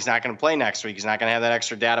in mind he's not going to play next week. He's not going to have that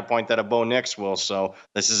extra data point that a Bo Nix will. So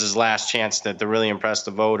this is his last chance to really impress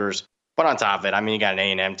the voters. But on top of it, I mean, you got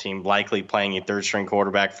an A&M team likely playing a third-string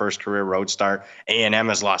quarterback, first career road start. A&M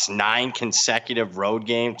has lost 9 consecutive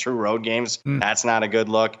true road games. That's not a good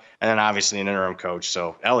look. And then obviously an interim coach.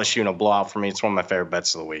 So LSU in a blowout for me. It's one of my favorite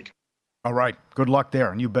bets of the week. All right. Good luck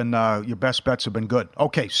there. And you've been your best bets have been good.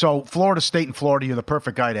 Okay, so Florida State and Florida, you're the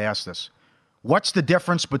perfect guy to ask this. What's the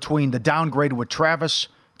difference between the downgrade with Travis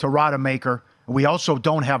to Rodemaker? We also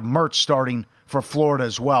don't have Mertz starting for Florida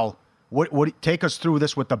as well. What take us through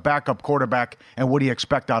this with the backup quarterback, and what do you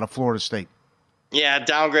expect out of Florida State? Yeah,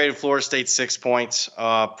 downgraded Florida State 6 points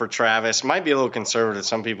for Travis. Might be a little conservative.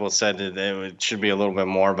 Some people said that it should be a little bit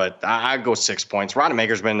more, but I'd go 6 points.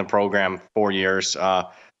 Rodemaker's been in the program 4 years.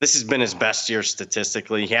 This has been his best year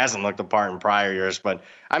statistically. He hasn't looked the part in prior years, but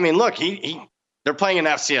I mean, look, they're playing an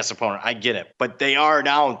FCS opponent. I get it, but they are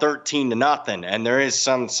down 13-0, and there is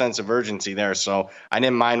some sense of urgency there. So I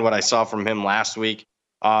didn't mind what I saw from him last week.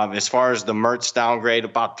 As far as the Mertz downgrade,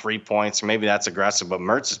 about 3 points. Maybe that's aggressive, but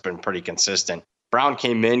Mertz has been pretty consistent. Brown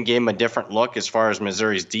came in, gave him a different look as far as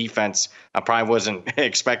Missouri's defense. I probably wasn't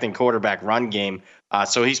expecting quarterback run game,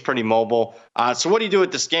 so he's pretty mobile. So what do you do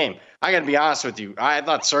with this game? I got to be honest with you. I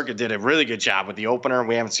thought Circuit did a really good job with the opener.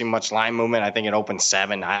 We haven't seen much line movement. I think it opened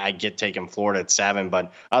 7. I get taking Florida at 7,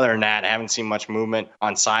 but other than that, I haven't seen much movement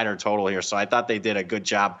on side or total here. So I thought they did a good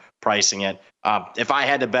job pricing it. If I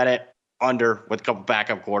had to bet it, under with a couple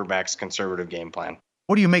backup quarterbacks, conservative game plan.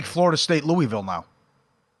 What do you make Florida State Louisville now?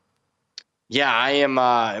 Yeah, I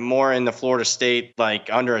am more in the Florida State,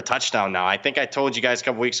 like under a touchdown now. I think I told you guys a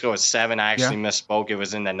couple weeks ago it was 7. I actually misspoke. It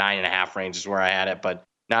was in the 9.5 range is where I had it, but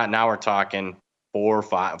now we're talking 4,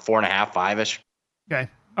 5, 4.5, 5-ish. Okay.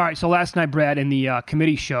 All right. So last night, Brad, in the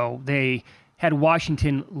committee show, they had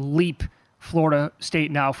Washington leap Florida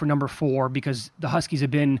State now for number 4 because the Huskies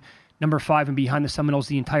have been number 5 and behind the Seminoles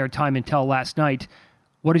the entire time until last night.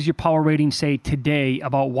 What does your power rating say today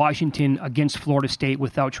about Washington against Florida State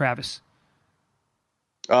without Travis?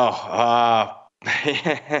 I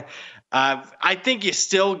think you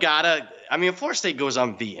still gotta. I mean, if Florida State goes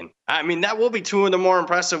unbeaten, I mean that will be 2 of the more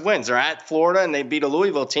impressive wins. They're at Florida and they beat a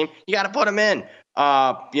Louisville team. You got to put them in.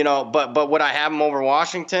 But would I have them over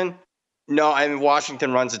Washington? No, I mean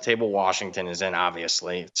Washington runs the table. Washington is in,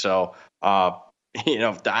 obviously. So.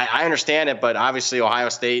 I understand it, but obviously Ohio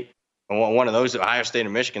State, one of those, Ohio State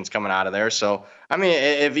and Michigan's coming out of there. So, I mean,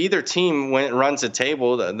 if either team runs the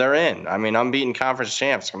table, they're in. I mean, unbeaten conference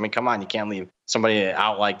champs. I mean, come on, you can't leave somebody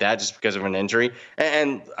out like that just because of an injury.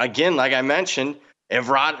 And again, like I mentioned, if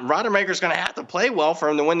Rodemaker's going to have to play well for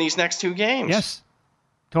him to win these next 2 games. Yes,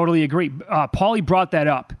 totally agree. Paulie brought that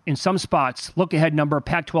up in some spots. Look ahead number,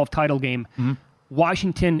 Pac-12 title game. Mm-hmm.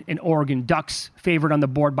 Washington and Oregon, Ducks favored on the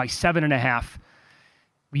board by 7.5.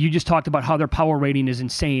 You just talked about how their power rating is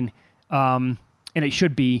insane, and it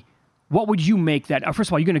should be. What would you make that? First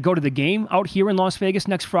of all, you're going to go to the game out here in Las Vegas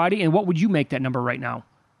next Friday, and what would you make that number right now?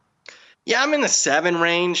 Yeah, I'm in the 7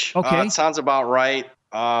 range. Okay. It sounds about right.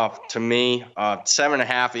 to me.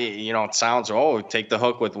 7.5, it sounds, take the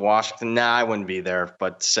hook with Washington. Nah, I wouldn't be there.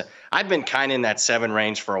 But I've been kind of in that 7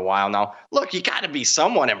 range for a while now. Look, you got to be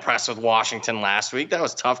somewhat impressed with Washington last week. That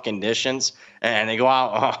was tough conditions, and they go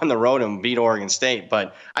out on the road and beat Oregon State.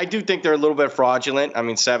 But I do think they're a little bit fraudulent.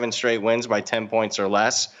 7 straight wins by 10 points or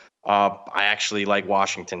less. I actually like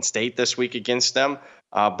Washington State this week against them.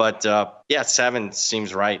 But 7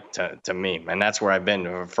 seems right to me, and that's where I've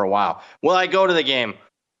been for a while. Will I go to the game?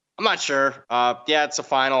 I'm not sure. It's a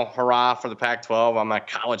final hurrah for the Pac-12. I'm a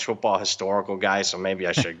college football historical guy, so maybe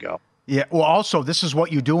I should go. Yeah, well, also, this is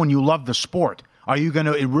what you do when you love the sport. Are you going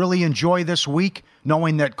to really enjoy this week,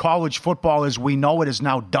 knowing that college football as we know it is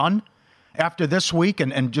now done after this week,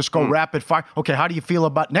 and just go rapid fire? Okay, how do you feel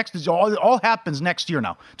about next? All happens next year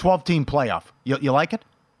now, 12-team playoff. You like it?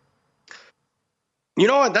 You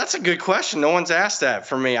know what? That's a good question. No one's asked that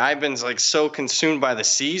for me. I've been so consumed by the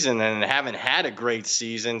season and haven't had a great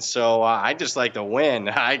season. So I just like to win.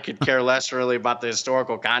 I could care less really about the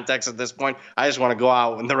historical context at this point. I just want to go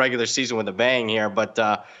out in the regular season with a bang here. But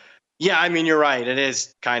you're right. It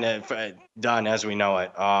is kind of done as we know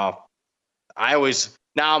it. Now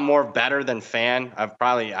I'm more better than fan.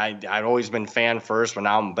 I've always been fan first, but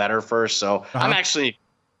now I'm better first. So I'm actually,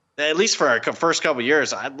 at least for our first couple of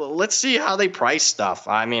years, let's see how they price stuff.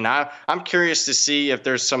 I'm curious to see if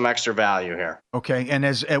there's some extra value here. Okay, and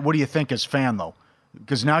what do you think as fan, though?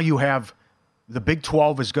 Because now you have the Big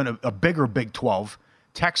 12 is going to – a bigger Big 12.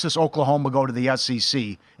 Texas, Oklahoma go to the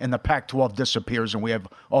SEC, and the Pac-12 disappears, and we have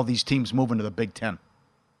all these teams moving to the Big 10.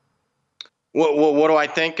 What do I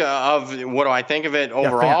think of it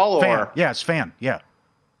overall? Fan. It's fan, yeah.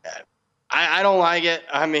 I don't like it.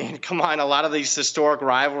 Come on. A lot of these historic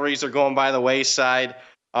rivalries are going by the wayside.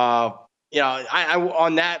 On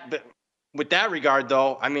that, with that regard,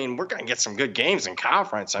 though, we're going to get some good games in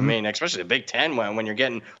conference. Especially the Big Ten when you're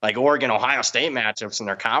getting like Oregon, Ohio State matchups in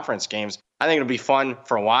their conference games. I think it'll be fun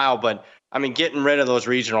for a while, but getting rid of those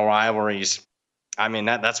regional rivalries,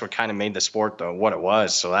 that's what kind of made the sport though what it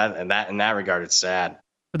was. So that in that regard, it's sad.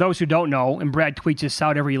 For those who don't know, and Brad tweets this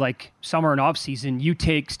out every summer and off season, you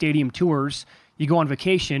take stadium tours, you go on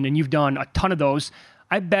vacation, and you've done a ton of those.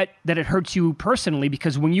 I bet that it hurts you personally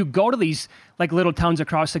because when you go to these little towns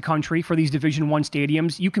across the country for these Division I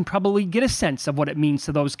stadiums, you can probably get a sense of what it means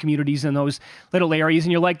to those communities and those little areas,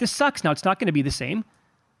 and you're like, this sucks now. It's not going to be the same.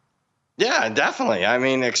 Yeah, definitely.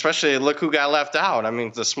 Especially look who got left out.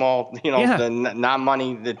 The small, the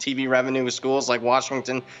non-money, the TV revenue schools like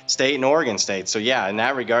Washington State and Oregon State. So, yeah, in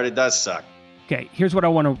that regard, it does suck. Okay, here's what I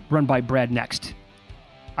want to run by Brad next.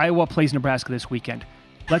 Iowa plays Nebraska this weekend.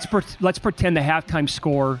 Let's pretend the halftime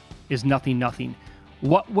score is 0-0.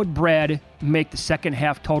 What would Brad make the second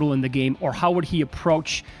half total in the game, or how would he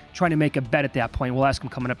approach trying to make a bet at that point? We'll ask him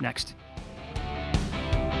coming up next.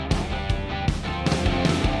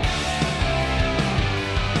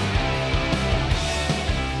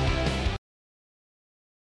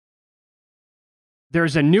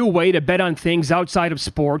 There's a new way to bet on things outside of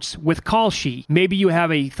sports with Kalshi. Maybe you have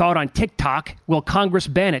a thought on TikTok. Will Congress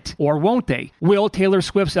ban it? Or won't they? Will Taylor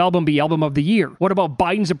Swift's album be Album of the Year? What about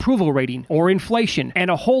Biden's approval rating or inflation? And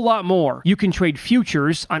a whole lot more. You can trade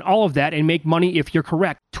futures on all of that and make money if you're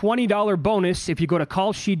correct. $20 bonus if you go to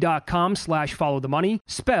kalshi.com/followthemoney,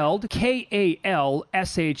 spelled KALSHI,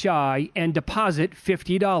 and deposit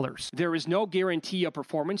 $50. There is no guarantee of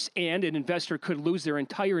performance, and an investor could lose their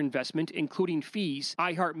entire investment, including fees.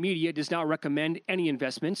 iHeartMedia does not recommend any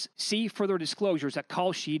investments. See further disclosures at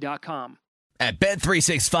kalshi.com. At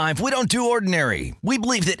Bet365, we don't do ordinary. We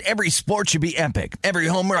believe that every sport should be epic. Every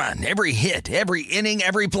home run, every hit, every inning,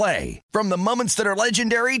 every play. From the moments that are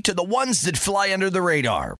legendary to the ones that fly under the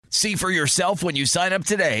radar. See for yourself when you sign up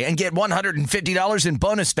today and get $150 in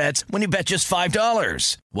bonus bets when you bet just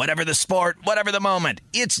 $5. Whatever the sport, whatever the moment,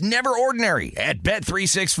 it's never ordinary at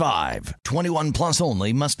Bet365. 21 plus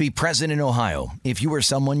only. Must be present in Ohio. If you or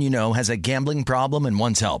someone you know has a gambling problem and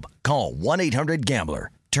wants help, call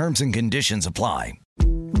 1-800-GAMBLER. Terms and conditions apply.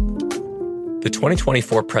 The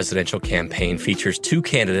 2024 presidential campaign features 2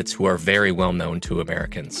 candidates who are very well known to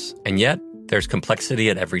Americans. And yet, there's complexity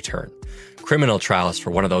at every turn. Criminal trials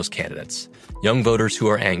for one of those candidates. Young voters who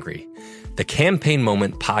are angry. The Campaign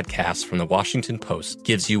Moment podcast from the Washington Post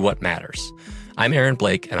gives you what matters. I'm Aaron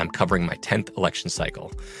Blake, and I'm covering my 10th election cycle.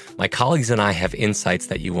 My colleagues and I have insights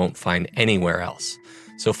that you won't find anywhere else.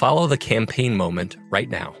 So follow The Campaign Moment right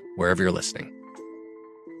now, wherever you're listening.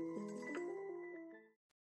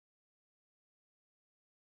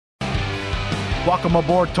 Welcome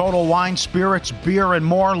aboard Total Wine, Spirits, Beer, and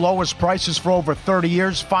more. Lowest prices for over 30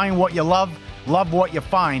 years. Find what you love what you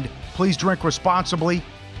find. Please drink responsibly.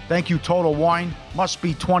 Thank you, Total Wine. Must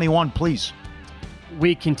be 21, please.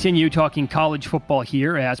 We continue talking college football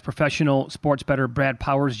here as professional sports bettor Brad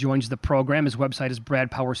Powers joins the program. His website is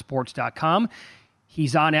bradpowersports.com.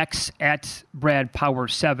 He's on X at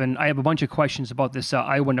BradPower7. I have a bunch of questions about this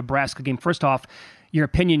Iowa-Nebraska game. First off, your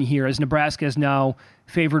opinion here, as Nebraska is now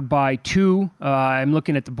favored by 2. I'm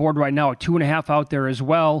looking at the board right now, a 2.5 out there as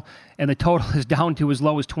well, and the total is down to as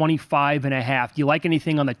low as 25.5. Do you like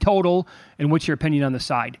anything on the total, and what's your opinion on the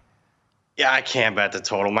side? Yeah, I can't bet the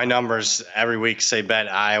total. My numbers every week say bet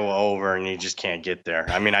Iowa over, and you just can't get there.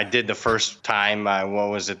 I mean, I did the first time,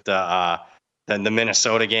 the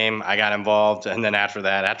Minnesota game, I got involved, and then after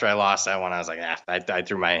I lost that one, I was like, I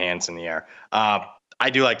threw my hands in the air. I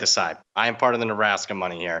do like the side. I am part of the Nebraska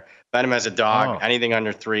money here. Bet him as a dog. Anything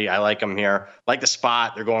under 3, I like them here. Like the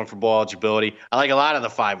spot, they're going for bowl eligibility. I like a lot of the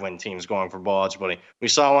 5-win teams going for bowl eligibility. We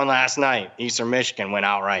saw one last night. Eastern Michigan went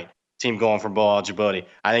outright. Team going for bowl eligibility.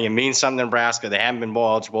 I think it means something to Nebraska. They haven't been bowl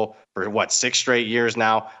eligible for 6 straight years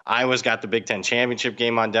now. Iowa's got the Big Ten championship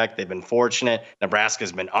game on deck. They've been fortunate.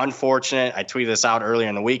 Nebraska's been unfortunate. I tweeted this out earlier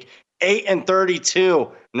in the week.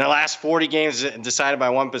 8-32 in the last 40 games decided by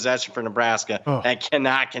 1 possession for Nebraska. That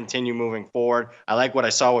cannot continue moving forward. I like what I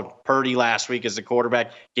saw with Purdy last week as the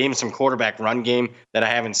quarterback. Gave him some quarterback run game that I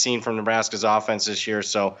haven't seen from Nebraska's offense this year.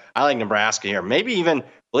 So I like Nebraska here. Maybe even,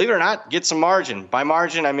 believe it or not, get some margin. By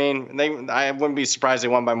margin, I mean, I wouldn't be surprised they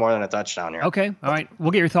won by more than a touchdown here. Okay, all right. We'll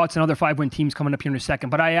get your thoughts on other 5-win teams coming up here in a second.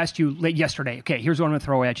 But I asked you late yesterday. Okay, here's what I'm going to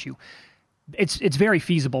throw at you. It's very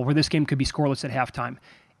feasible where this game could be scoreless at halftime.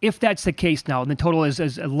 If that's the case now, and the total is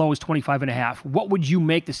as low as 25.5, what would you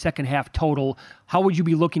make the second half total? How would you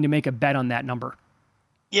be looking to make a bet on that number?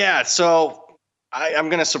 Yeah, so I'm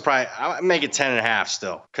going to surprise. I'll make it 10.5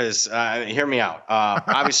 still, because hear me out.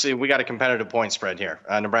 Obviously, we got a competitive point spread here.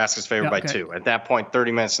 Nebraska's favored by 2. At that point,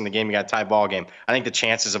 30 minutes in the game, you got a tie ball game. I think the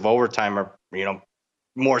chances of overtime are,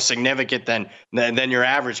 more significant than your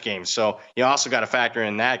average game. So you also got to factor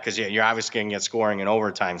in that, because you're obviously going to get scoring in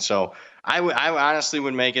overtime. So I honestly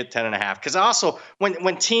would make it 10.5, because also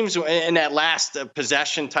when teams in that last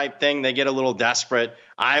possession type thing, they get a little desperate.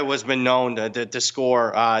 Iowa's been known to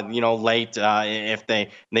score late if they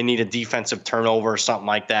need a defensive turnover or something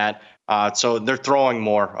like that. So they're throwing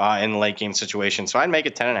more in the late game situation. So I'd make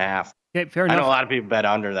it 10.5. Okay, fair enough. I know a lot of people bet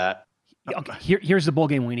under that. Okay, here's the bowl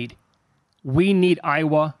game we need. We need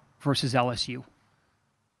Iowa versus LSU.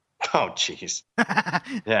 Oh, jeez.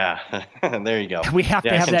 Yeah, there you go. We have to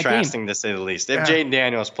have that game. Contrasting, to say the least. If Jaden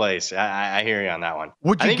Daniels plays, I hear you on that one.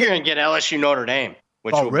 I think you're going to get LSU Notre Dame,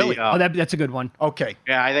 which will really? be... that's a good one. Okay.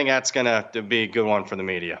 Yeah, I think that's going to be a good one for the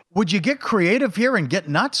media. Would you get creative here and get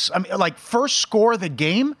nuts? I mean, like, first score of the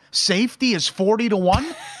game, safety is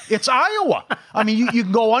 40-1. It's Iowa. I mean, you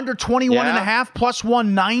can go under 21.5 plus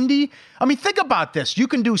 190. I mean, think about this. You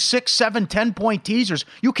can do 6, 7, 10-point teasers.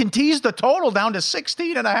 You can tease the total down to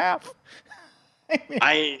 16.5.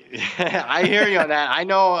 I hear you on that. I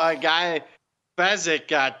know a guy,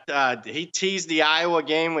 Fezzik, he teased the Iowa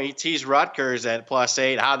game when he teased Rutgers at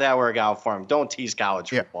 +8. How'd that work out for him? Don't tease college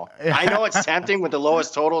football. I know it's tempting with the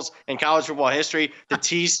lowest totals in college football history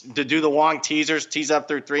to do the long teasers, tease up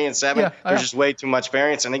through 3 and 7. There's just way too much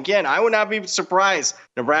variance. And again, I would not be surprised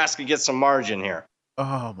Nebraska gets some margin here.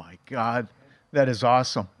 Oh my God, that is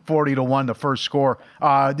awesome. 40-1, the first score.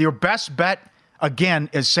 Your best bet, again,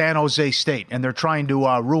 is San Jose State, and they're trying to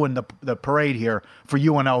ruin the parade here for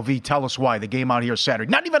UNLV. Tell us why. The game out here Saturday.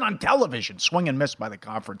 Not even on television. Swing and miss by the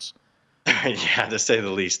conference. Yeah, to say the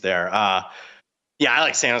least there. Yeah, I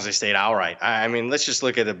like San Jose State outright. I mean, let's just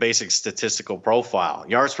look at the basic statistical profile.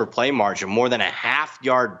 Yards per play margin, more than a half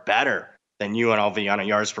yard better than UNLV on a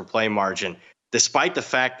yards per play margin. Despite the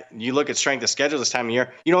fact you look at strength of schedule this time of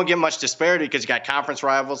year, you don't get much disparity because you got conference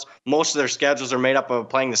rivals. Most of their schedules are made up of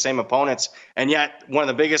playing the same opponents. And yet, one of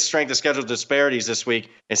the biggest strength of schedule disparities this week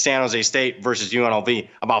is San Jose State versus UNLV.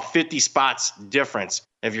 About 50 spots difference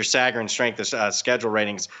if you're staggering strength of schedule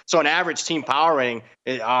ratings. So an average team power rating,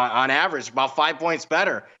 on average, about 5 points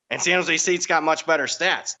better. And San Jose State's got much better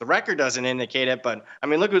stats. The record doesn't indicate it, but, I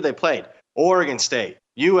mean, look who they played. Oregon State,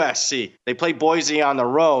 USC. They played Boise on the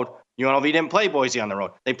road. UNLV didn't play Boise on the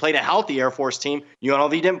road. They played a healthy Air Force team. UNLV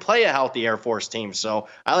didn't play a healthy Air Force team. So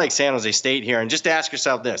I like San Jose State here. And just ask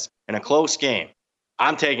yourself this. In a close game,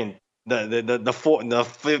 I'm taking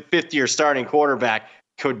the fifth-year starting quarterback,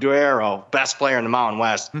 Cordero, best player in the Mountain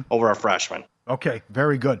West, over a freshman. Okay,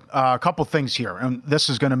 very good. A couple things here. And this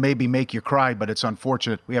is going to maybe make you cry, but it's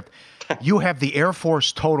unfortunate. You have the Air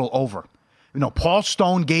Force total over. Paul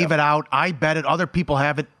Stone gave it out. I bet it. Other people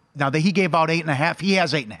have it. Now, he gave out 8.5. He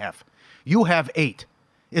has 8.5. You have 8.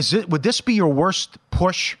 Would this be your worst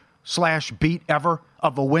push beat ever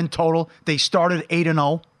of a win total. They started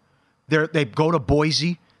 8-0. They go to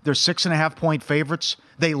Boise. They're 6.5-point favorites.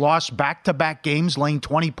 They lost back-to-back games, laying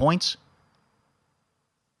 20 points.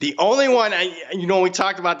 The only one, we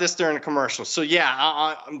talked about this during the commercial. So,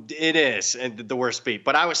 yeah, it is the worst beat.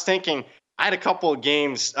 But I was thinking, I had a couple of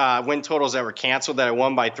games, win totals that were canceled that I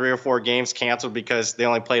won by 3 or 4 games canceled because they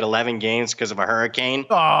only played 11 games because of a hurricane.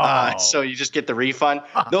 So you just get the refund.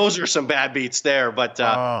 Those are some bad beats there. But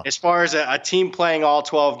as far as a team playing all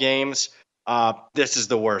 12 games, this is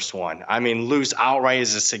the worst one. I mean, lose outright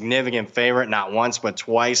is a significant favorite, not once, but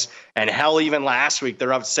twice. And hell, even last week,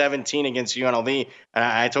 they're up 17 against UNLV. And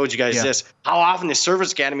I told you guys this. How often do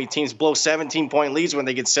Service Academy teams blow 17-point leads when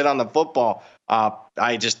they get sit on the football? I'm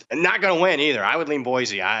not going to win either. I would lean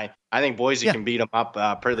Boise. I think Boise can beat them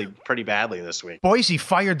up pretty badly this week. Boise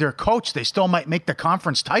fired their coach. They still might make the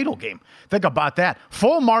conference title game. Think about that.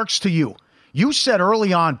 Full marks to you. You said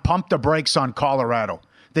early on, pump the brakes on Colorado.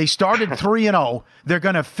 They started 3-0. They're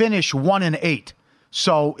going to finish 1-8.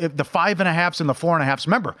 So if the 5.5s and the 4.5s,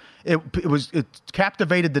 remember, it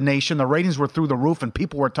captivated the nation. The ratings were through the roof, and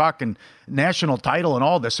people were talking national title and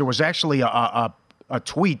all this. There was actually a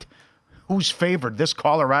tweet. Who's favored, this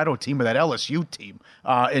Colorado team or that LSU team?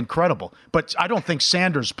 Incredible. But I don't think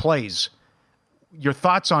Sanders plays. Your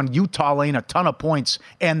thoughts on Utah laying a ton of points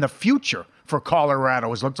and the future for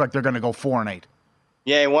Colorado? It looks like they're going to go 4-8.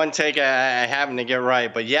 Yeah, one take I happen to get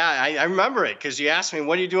right. But, yeah, I remember it because you asked me,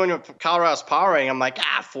 what are you doing with Colorado's power rating? I'm like,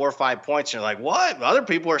 4 or 5 points. You're like, what? Other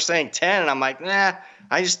people are saying 10. And I'm like, nah,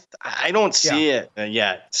 I don't see it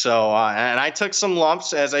yet. So, and I took some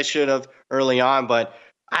lumps, as I should have early on. But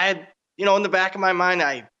I had, in the back of my mind,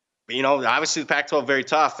 obviously the Pac-12 very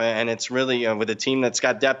tough. And it's really, with a team that's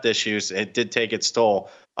got depth issues, it did take its toll.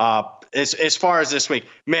 As far as this week,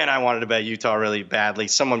 man, I wanted to bet Utah really badly.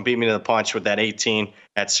 Someone beat me to the punch with that 18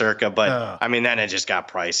 at Circa, but then it just got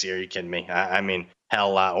pricey. Are you kidding me?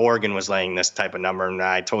 Hell, Oregon was laying this type of number, and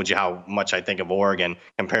I told you how much I think of Oregon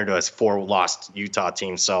compared to a 4-lost Utah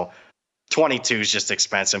team. So 22 is just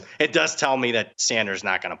expensive. It does tell me that Sanders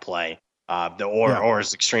not going to play, or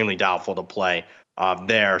is extremely doubtful to play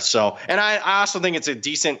there. So, and I also think it's a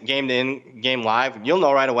decent game live. You'll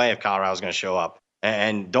know right away if Colorado's going to show up.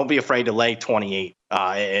 And don't be afraid to lay 28,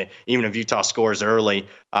 even if Utah scores early,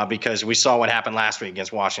 because we saw what happened last week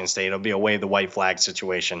against Washington State. It'll be a wave the white flag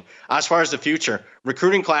situation. As far as the future,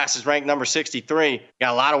 recruiting class is ranked number 63.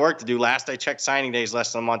 Got a lot of work to do. Last I checked, signing day is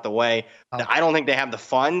less than a month away. I don't think they have the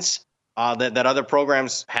funds that other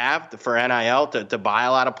programs have for NIL to buy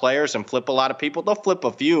a lot of players and flip a lot of people. They'll flip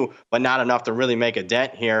a few, but not enough to really make a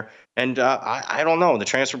dent here. And I don't know. The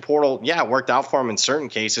transfer portal, worked out for them in certain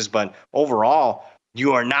cases, but overall,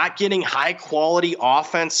 you are not getting high-quality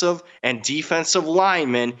offensive and defensive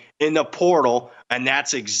linemen in the portal, and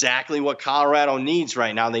that's exactly what Colorado needs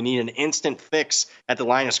right now. They need an instant fix at the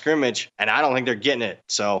line of scrimmage, and I don't think they're getting it.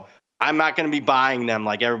 So I'm not going to be buying them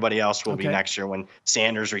like everybody else will be next year when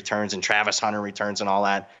Sanders returns and Travis Hunter returns and all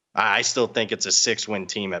that. I still think it's a 6-win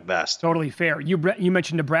team at best. Totally fair. You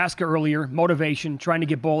mentioned Nebraska earlier, motivation, trying to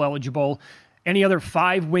get bowl eligible. Any other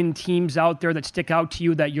 5-win teams out there that stick out to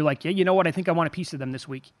you that you're like, you know what? I think I want a piece of them this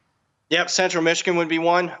week. Yep, Central Michigan would be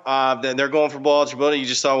one. They're going for bowl eligibility. You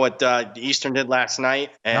just saw what Eastern did last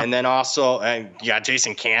night. And then also you got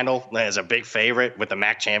Jason Candle as a big favorite with the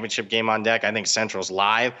MAC championship game on deck. I think Central's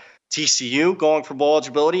live. TCU going for bowl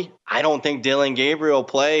eligibility. I don't think Dylan Gabriel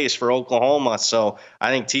plays for Oklahoma. So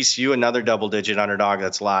I think TCU, another double-digit underdog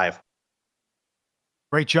that's live.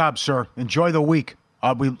 Great job, sir. Enjoy the week.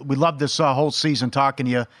 We love this whole season talking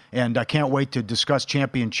to you, and I can't wait to discuss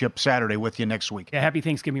championship Saturday with you next week. Yeah, happy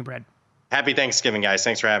Thanksgiving, Brad. Happy Thanksgiving, guys.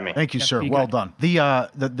 Thanks for having me. Thank you, sir. Well done.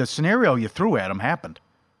 The scenario you threw at him happened.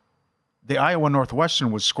 The Iowa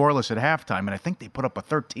Northwestern was scoreless at halftime, and I think they put up a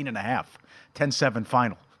 13.5, 10-7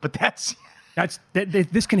 final. But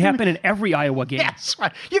this can happen in every Iowa game. Yes,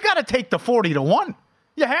 right. You got to take the 40-1.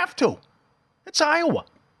 You have to. It's Iowa.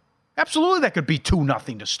 Absolutely, that could be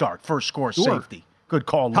 2-0 to start. First score, safety. Good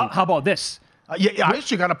call, Luke. How about this? You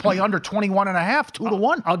got to play under 21.5,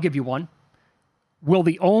 2-1. I'll give you one. Will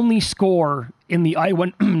the only score in the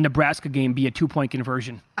Iowa-Nebraska game be a 2-point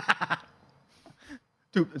conversion?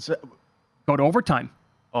 Dude, go to overtime.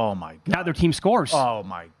 Oh, my God. Now their team scores. Oh,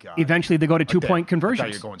 my God. Eventually, they go to 2-point conversions. I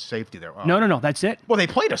thought you were going safety there. Oh. No, that's it. Well, they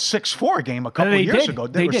played a 6-4 game a couple of years ago.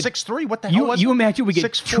 They were 6-3. What the hell was it? You imagine we get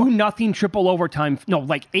 2-0 triple overtime. No,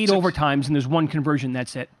 like 8 overtimes, and there's one conversion.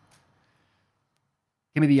 That's it.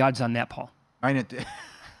 Give me the odds on that, Paul. 9-2.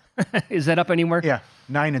 Is that up anywhere? Yeah,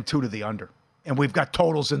 9-2 to the under. And we've got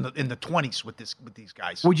totals in the 20s with these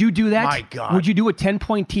guys. Would you do that? My God. Would you do a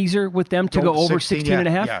 10-point teaser with them to go over 16 and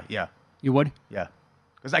a half? Yeah. You would? Yeah.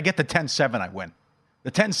 Because I get the 10-7, I win.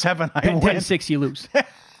 The 10-7, I win. 10-6, you lose.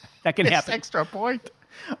 That can happen. Extra point.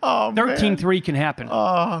 Oh, 13-3 can happen.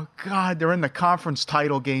 Oh, God. They're in the conference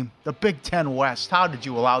title game. The Big Ten West. How did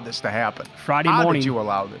you allow this to happen? Friday morning. How did you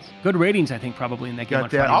allow this? Good ratings, I think, probably in that game on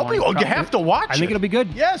Friday morning. You have to watch it. I think it'll be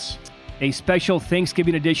good. Yes. A special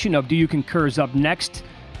Thanksgiving edition of Do You Concur is up next.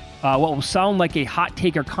 What will sound like a hot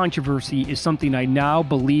take or controversy is something I now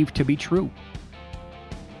believe to be true.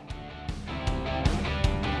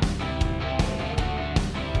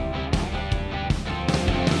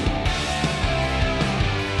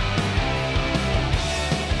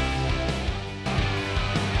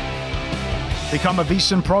 Become a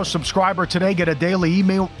VSiN Pro subscriber today. Get a daily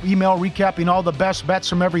email recapping all the best bets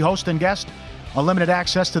from every host and guest. Unlimited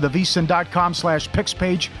access to the vsin.com/picks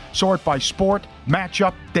page. Sort by sport,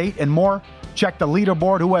 matchup, date, and more. Check the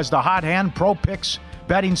leaderboard. Who has the hot hand? Pro picks,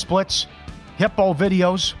 betting splits, Hippo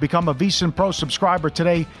videos. Become a VSiN Pro subscriber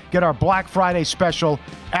today. Get our Black Friday special.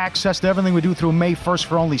 Access to everything we do through May 1st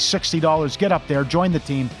for only $60. Get up there. Join the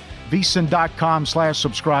team.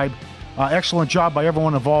 vsin.com/subscribe. Excellent job by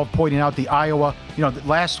everyone involved pointing out the Iowa.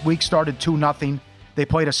 Last week started 2-0. They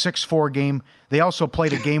played a 6-4 game. They also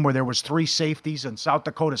played a game where there was 3 safeties in South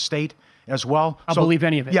Dakota State as well. I'll believe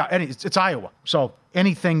any of it. Yeah, it's Iowa. So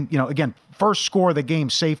anything, again, first score of the game,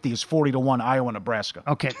 safety is 40-1, Iowa, Nebraska.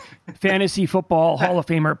 Okay. Fantasy Football Hall of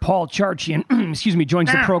Famer Paul Charchian, joins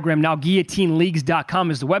the program now.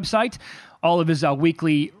 GuillotineLeagues.com is the website. All of his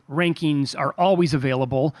weekly rankings are always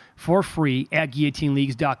available for free at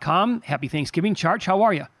GuillotineLeagues.com. Happy Thanksgiving. Charch, how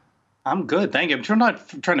are you? I'm good, thank you. I'm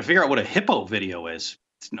trying to figure out what a hippo video is.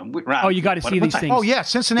 You got to see these things. Oh, yeah,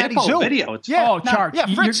 Cincinnati hippo Zoo. Video. Charch. Yeah,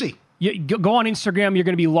 Fritzy. You go on Instagram, you're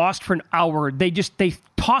going to be lost for an hour. They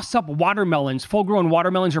toss up watermelons, full-grown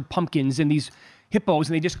watermelons or pumpkins in these hippos,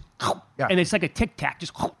 and they just, and it's like a tic-tac,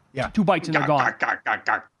 just 2 bites and they're gone.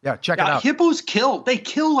 Yeah, check it out. Hippos kill. They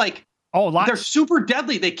kill like, lots. They're super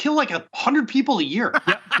deadly. They kill like 100 people a year.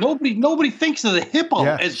 Nobody thinks of the hippo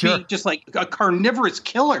as being just like a carnivorous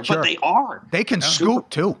killer, but they are. They can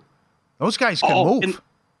scoot too. Those guys can move.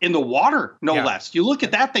 In the water, no less. You look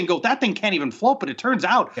at that thing, that thing can't even float, but it turns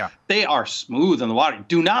out they are smooth in the water.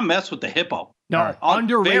 Do not mess with the hippo. No,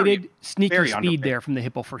 underrated sneaky speed there from the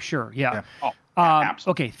hippo for sure. Yeah.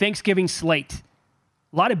 Absolutely. Okay, Thanksgiving slate.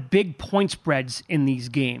 A lot of big point spreads in these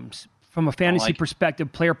games. From a fantasy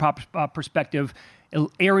perspective, player perspective,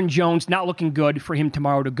 Aaron Jones not looking good for him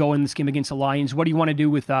tomorrow to go in this game against the Lions. What do you want to do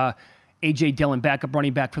with A.J. Dillon, backup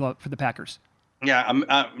running back for the Packers? Yeah, I'm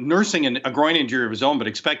nursing a groin injury of his own, but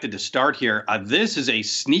expected to start here. This is a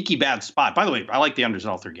sneaky bad spot. By the way, I like the unders in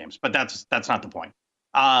all 3 games, but that's not the point.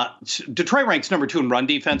 Detroit ranks number 2 in run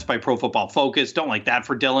defense by Pro Football Focus. Don't like that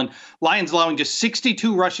for Dillon. Lions allowing just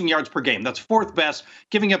 62 rushing yards per game. That's 4th best,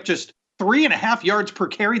 giving up just 3.5 yards per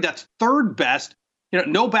carry. That's 3rd best.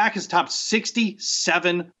 No back has topped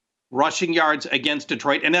 67 rushing yards against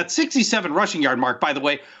Detroit. And that 67 rushing yard mark, by the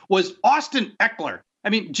way, was Austin Eckler. I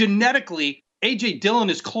mean, genetically, A.J.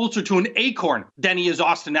 Dillon is closer to an acorn than he is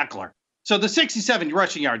Austin Eckler. So the 67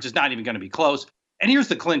 rushing yards is not even going to be close. And here's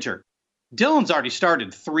the clincher. Dillon's already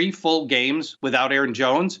started 3 full games without Aaron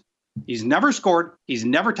Jones. He's never scored. He's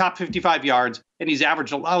never topped 55 yards. And he's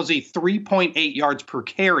averaged a lousy 3.8 yards per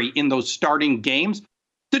carry in those starting games.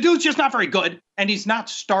 The dude's just not very good. And he's not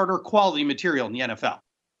starter quality material in the NFL.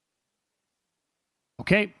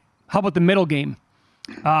 Okay. How about the middle game?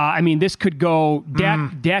 This could go,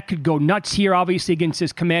 Dak could go nuts here, obviously, against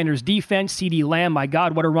his Commanders defense. CeeDee Lamb, my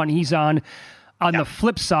God, what a run he's on. On the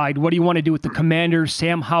flip side, what do you want to do with the Commanders?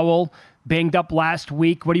 Sam Howell banged up last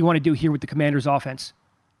week. What do you want to do here with the Commanders offense?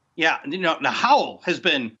 Yeah, now Howell has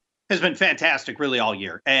been fantastic really all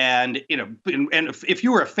year. And, if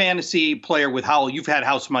you were a fantasy player with Howell, you've had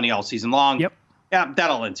house money all season long. Yep. Yeah, that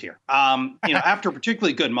all ends here. After a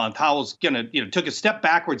particularly good month, Howell's took a step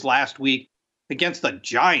backwards last week against the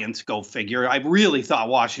Giants, go figure. I really thought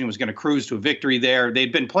Washington was going to cruise to a victory there.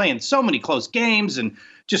 They'd been playing so many close games and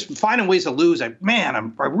just finding ways to lose. I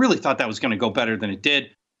really thought that was going to go better than it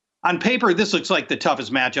did. On paper, this looks like the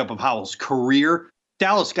toughest matchup of Howell's career.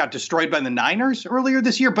 Dallas got destroyed by the Niners earlier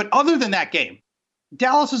this year, but other than that game,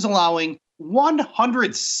 Dallas is allowing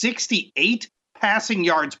 168 passing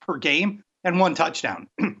yards per game and 1 touchdown.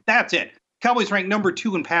 That's it. Cowboys ranked number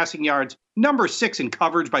 2 in passing yards, number 6 in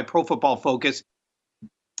coverage by Pro Football Focus.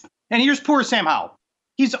 And here's poor Sam Howell.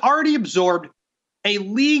 He's already absorbed a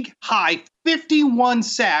league-high 51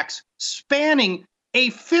 sacks spanning a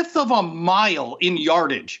 1/5 of a mile in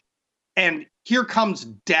yardage. And here comes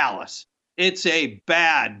Dallas. It's a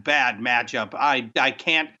bad matchup.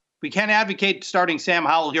 We can't advocate starting Sam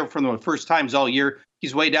Howell here for the first times all year.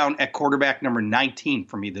 He's way down at quarterback number 19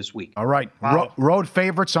 for me this week. All right. Wow. Road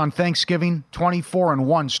favorites on Thanksgiving,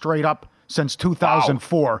 24-1 straight up since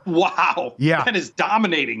 2004. Wow. Yeah. That is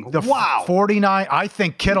dominating. The 49. I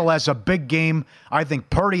think Kittle has a big game. I think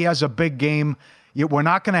Purdy has a big game. We're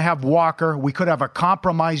not going to have Walker. We could have a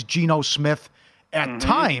compromised Geno Smith. At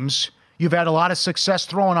times, you've had a lot of success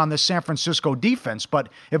throwing on the San Francisco defense, but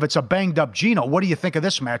if it's a banged-up Geno, what do you think of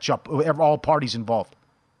this matchup, all parties involved?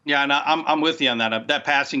 Yeah, and I'm with you on that. That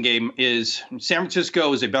passing game is San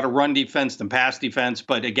Francisco is a better run defense than pass defense.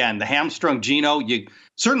 But again, the hamstrung Geno, you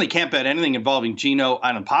certainly can't bet anything involving Geno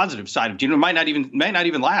on a positive side of Geno. It might not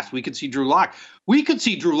even last. We could see Drew Lock. We could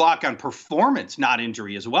see Drew Lock on performance, not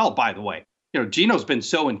injury as well, by the way. Geno's been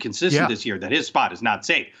so inconsistent this year that his spot is not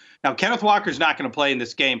safe. Now, Kenneth Walker's not going to play in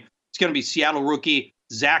this game. It's going to be Seattle rookie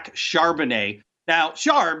Zach Charbonnet. Now,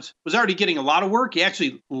 Charbs was already getting a lot of work. He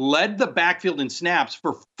actually led the backfield in snaps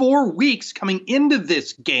for 4 weeks coming into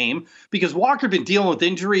this game because Walker had been dealing with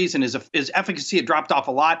injuries and his efficacy had dropped off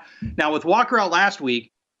a lot. Now, with Walker out last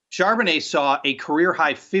week, Charbonnet saw a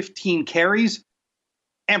career-high 15 carries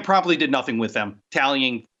and probably did nothing with them,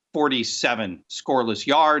 tallying 47 scoreless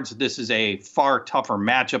yards. This is a far tougher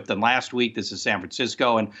matchup than last week. This is San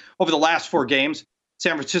Francisco. And over the last 4 games,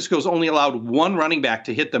 San Francisco's only allowed one running back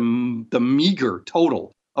to hit the meager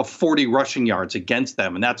total of 40 rushing yards against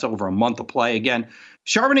them, and that's over a month of play. Again,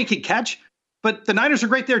 Charbonnet can catch, but the Niners are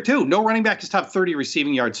great there too. No running back has topped 30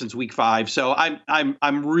 receiving yards since week 5. So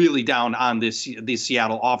I'm really down on this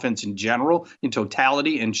Seattle offense in general, in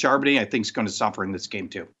totality, and Charbonnet I think is going to suffer in this game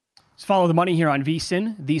too. Let's follow the money here on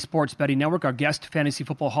VSiN, the Sports Betting Network. Our guest, Fantasy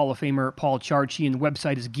Football Hall of Famer Paul Charchi, and the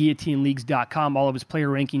website is guillotineleagues.com. All of his player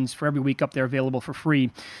rankings for every week up there available for free.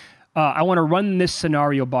 I want to run this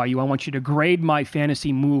scenario by you. I want you to grade my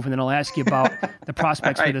fantasy move, and then I'll ask you about the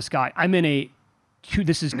prospects for this guy.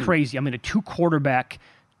 This is crazy. I'm in a 2-quarterback,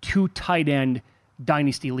 2-tight end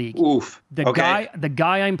dynasty league. Oof. The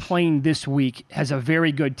guy I'm playing this week has a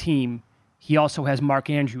very good team. He also has Mark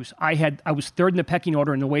Andrews. I was third in the pecking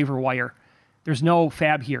order in the waiver wire. There's no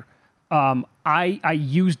fab here. I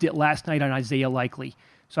used it last night on Isaiah Likely.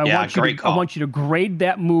 So I want you to grade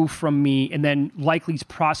that move from me and then Likely's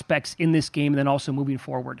prospects in this game and then also moving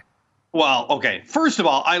forward. Well, okay. First of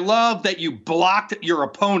all, I love that you blocked your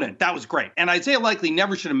opponent. That was great. And Isaiah Likely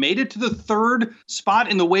never should have made it to the 3rd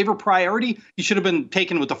spot in the waiver priority. He should have been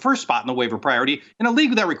taken with the 1st spot in the waiver priority. In a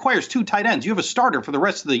league that requires 2 tight ends, you have a starter for the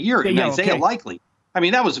rest of the year in Isaiah Likely. I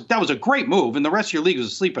mean, that was a great move, and the rest of your league was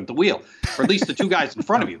asleep at the wheel. Or at least the 2 guys in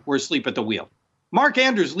front of you were asleep at the wheel. Mark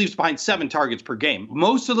Andrews leaves behind 7 targets per game.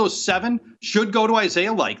 Most of those 7 should go to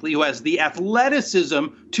Isaiah Likely, who has the athleticism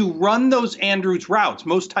to run those Andrews routes.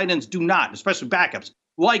 Most tight ends do not, especially backups.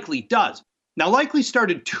 Likely does. Now, Likely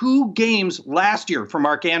started 2 games last year for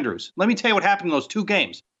Mark Andrews. Let me tell you what happened in those 2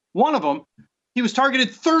 games. One of them, he was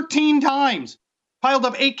targeted 13 times, piled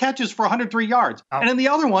up 8 catches for 103 yards. And in the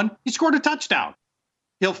other one, he scored a touchdown.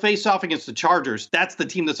 He'll face off against the Chargers. That's the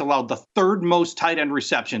team that's allowed the 3rd most tight end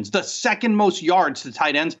receptions, the 2nd most yards to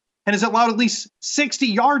tight ends, and has allowed at least 60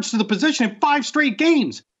 yards to the position in 5 straight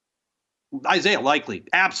games. Isaiah Likely,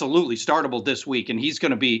 absolutely startable this week, and he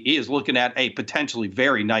is looking at a potentially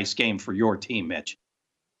very nice game for your team, Mitch.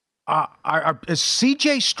 Is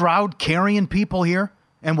C.J. Stroud carrying people here?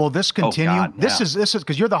 And will this continue? Oh God, This is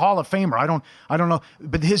because you're the Hall of Famer. I don't know,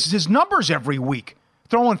 but his numbers every week.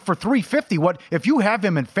 Throwing for 350. What if you have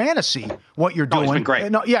him in fantasy? What you're doing? He's been great.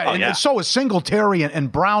 And so is Singletary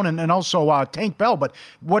and Brown and also Tank Bell. But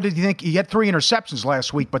what did you think? He had 3 interceptions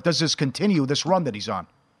last week. But does this continue? This run that he's on?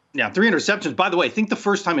 Yeah, 3 interceptions. By the way, I think the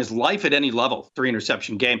first time in his life at any level, 3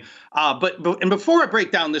 interception game. But before I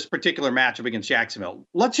break down this particular matchup against Jacksonville,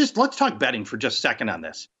 let's talk betting for just a second on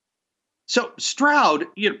this. So Stroud,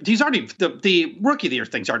 he's already the rookie of the year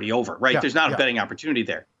thing's already over, right? There's not a betting opportunity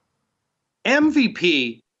there.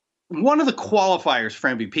 MVP, one of the qualifiers for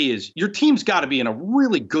MVP is your team's got to be in a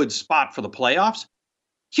really good spot for the playoffs.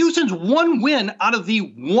 Houston's 1 win out of the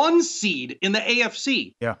 1 seed in the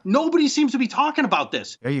AFC. Yeah. Nobody seems to be talking about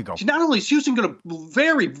this. There you go. So not only is Houston going to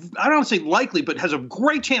I don't want to say likely, but has a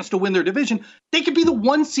great chance to win their division, they could be the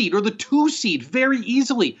 1 seed or the 2 seed very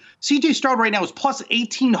easily. CJ Stroud right now is plus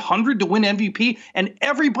 1,800 to win MVP, and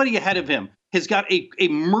everybody ahead of him has got a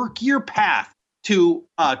murkier path to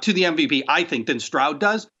the MVP, I think, than Stroud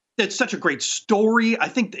does. That's such a great story. I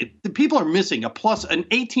think the people are missing an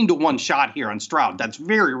 18-1 shot here on Stroud. That's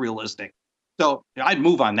very realistic. So I'd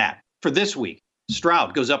move on that. For this week,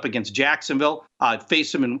 Stroud goes up against Jacksonville,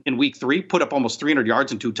 faced him in week 3, put up almost 300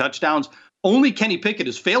 yards and 2 touchdowns. Only Kenny Pickett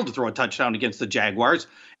has failed to throw a touchdown against the Jaguars.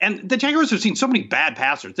 And the Jaguars have seen so many bad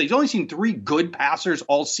passers. They've only seen 3 good passers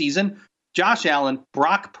all season. Josh Allen,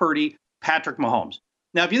 Brock Purdy, Patrick Mahomes.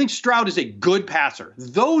 Now, if you think Stroud is a good passer,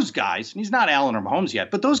 those guys, and he's not Allen or Mahomes yet,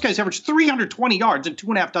 but those guys average 320 yards and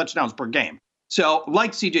 2.5 touchdowns per game. So I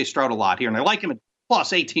like C.J. Stroud a lot here, and I like him at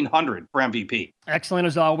plus 1,800 for MVP. Excellent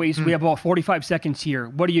as always. We have about 45 seconds here.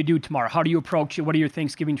 What do you do tomorrow? How do you approach it? What are your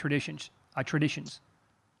Thanksgiving traditions?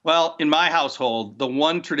 Well, in my household, the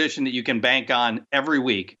one tradition that you can bank on every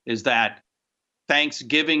week is that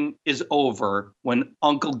Thanksgiving is over when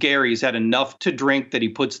Uncle Gary's had enough to drink that he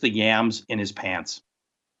puts the yams in his pants.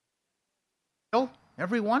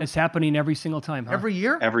 Everyone? It's happening every single time, huh? Every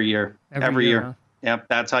year? Every year. Huh? Yep,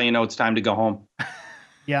 that's how you know it's time to go home.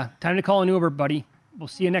 Yeah, time to call an Uber, buddy. We'll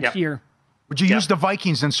see you next year. Would you use the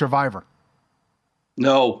Vikings in Survivor?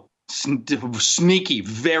 No. Sneaky,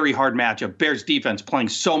 very hard matchup. Bears defense playing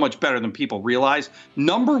so much better than people realize.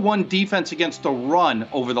 Number 1 defense against the run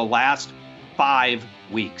over the last 5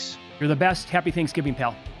 weeks. You're the best. Happy Thanksgiving,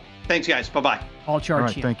 pal. Thanks, guys. Bye-bye. All charge. All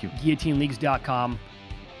right, thank you. GuillotineLeagues.com.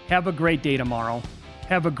 Have a great day tomorrow.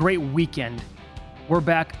 Have a great weekend. We're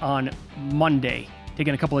back on Monday,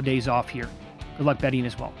 taking a couple of days off here. Good luck betting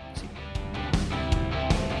as well. See you.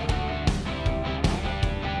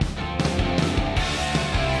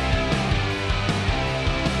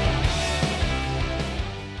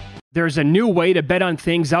 There's a new way to bet on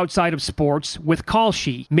things outside of sports with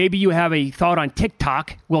Kalshi. Maybe you have a thought on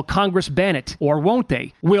TikTok. Will Congress ban it? Or won't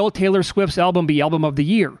they? Will Taylor Swift's album be Album of the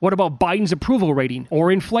Year? What about Biden's approval rating or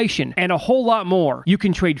inflation? And a whole lot more. You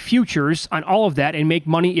can trade futures on all of that and make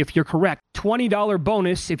money if you're correct. $20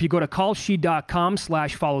 bonus if you go to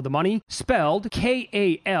Kalshi.com/followthemoney, spelled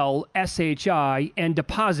Kalshi, and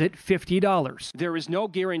deposit $50. There is no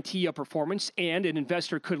guarantee of performance, and an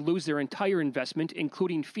investor could lose their entire investment,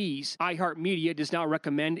 including fees. iHeartMedia does not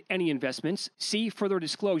recommend any investments. See further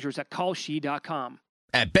disclosures at Kalshi.com.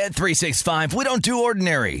 At Bet365, we don't do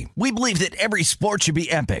ordinary. We believe that every sport should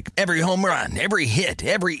be epic. Every home run, every hit,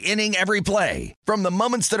 every inning, every play. From the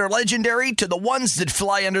moments that are legendary to the ones that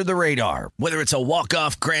fly under the radar. Whether it's a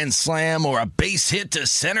walk-off grand slam or a base hit to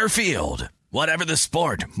center field. Whatever the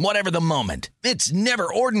sport, whatever the moment, it's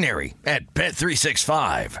never ordinary at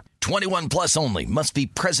Bet365. 21 plus only. Must be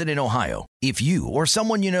present in Ohio. If you or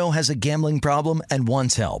someone you know has a gambling problem and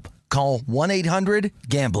wants help, call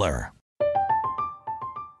 1-800-GAMBLER.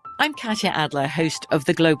 I'm Katya Adler, host of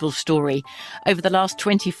The Global Story. Over the last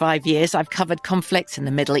 25 years, I've covered conflicts in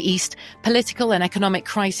the Middle East, political and economic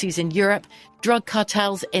crises in Europe, drug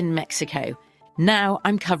cartels in Mexico. Now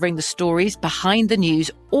I'm covering the stories behind the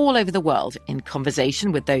news all over the world in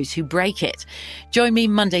conversation with those who break it. Join me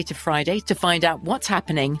Monday to Friday to find out what's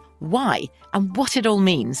happening, why, and what it all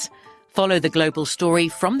means. Follow The Global Story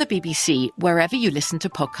from the BBC wherever you listen to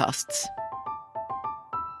podcasts.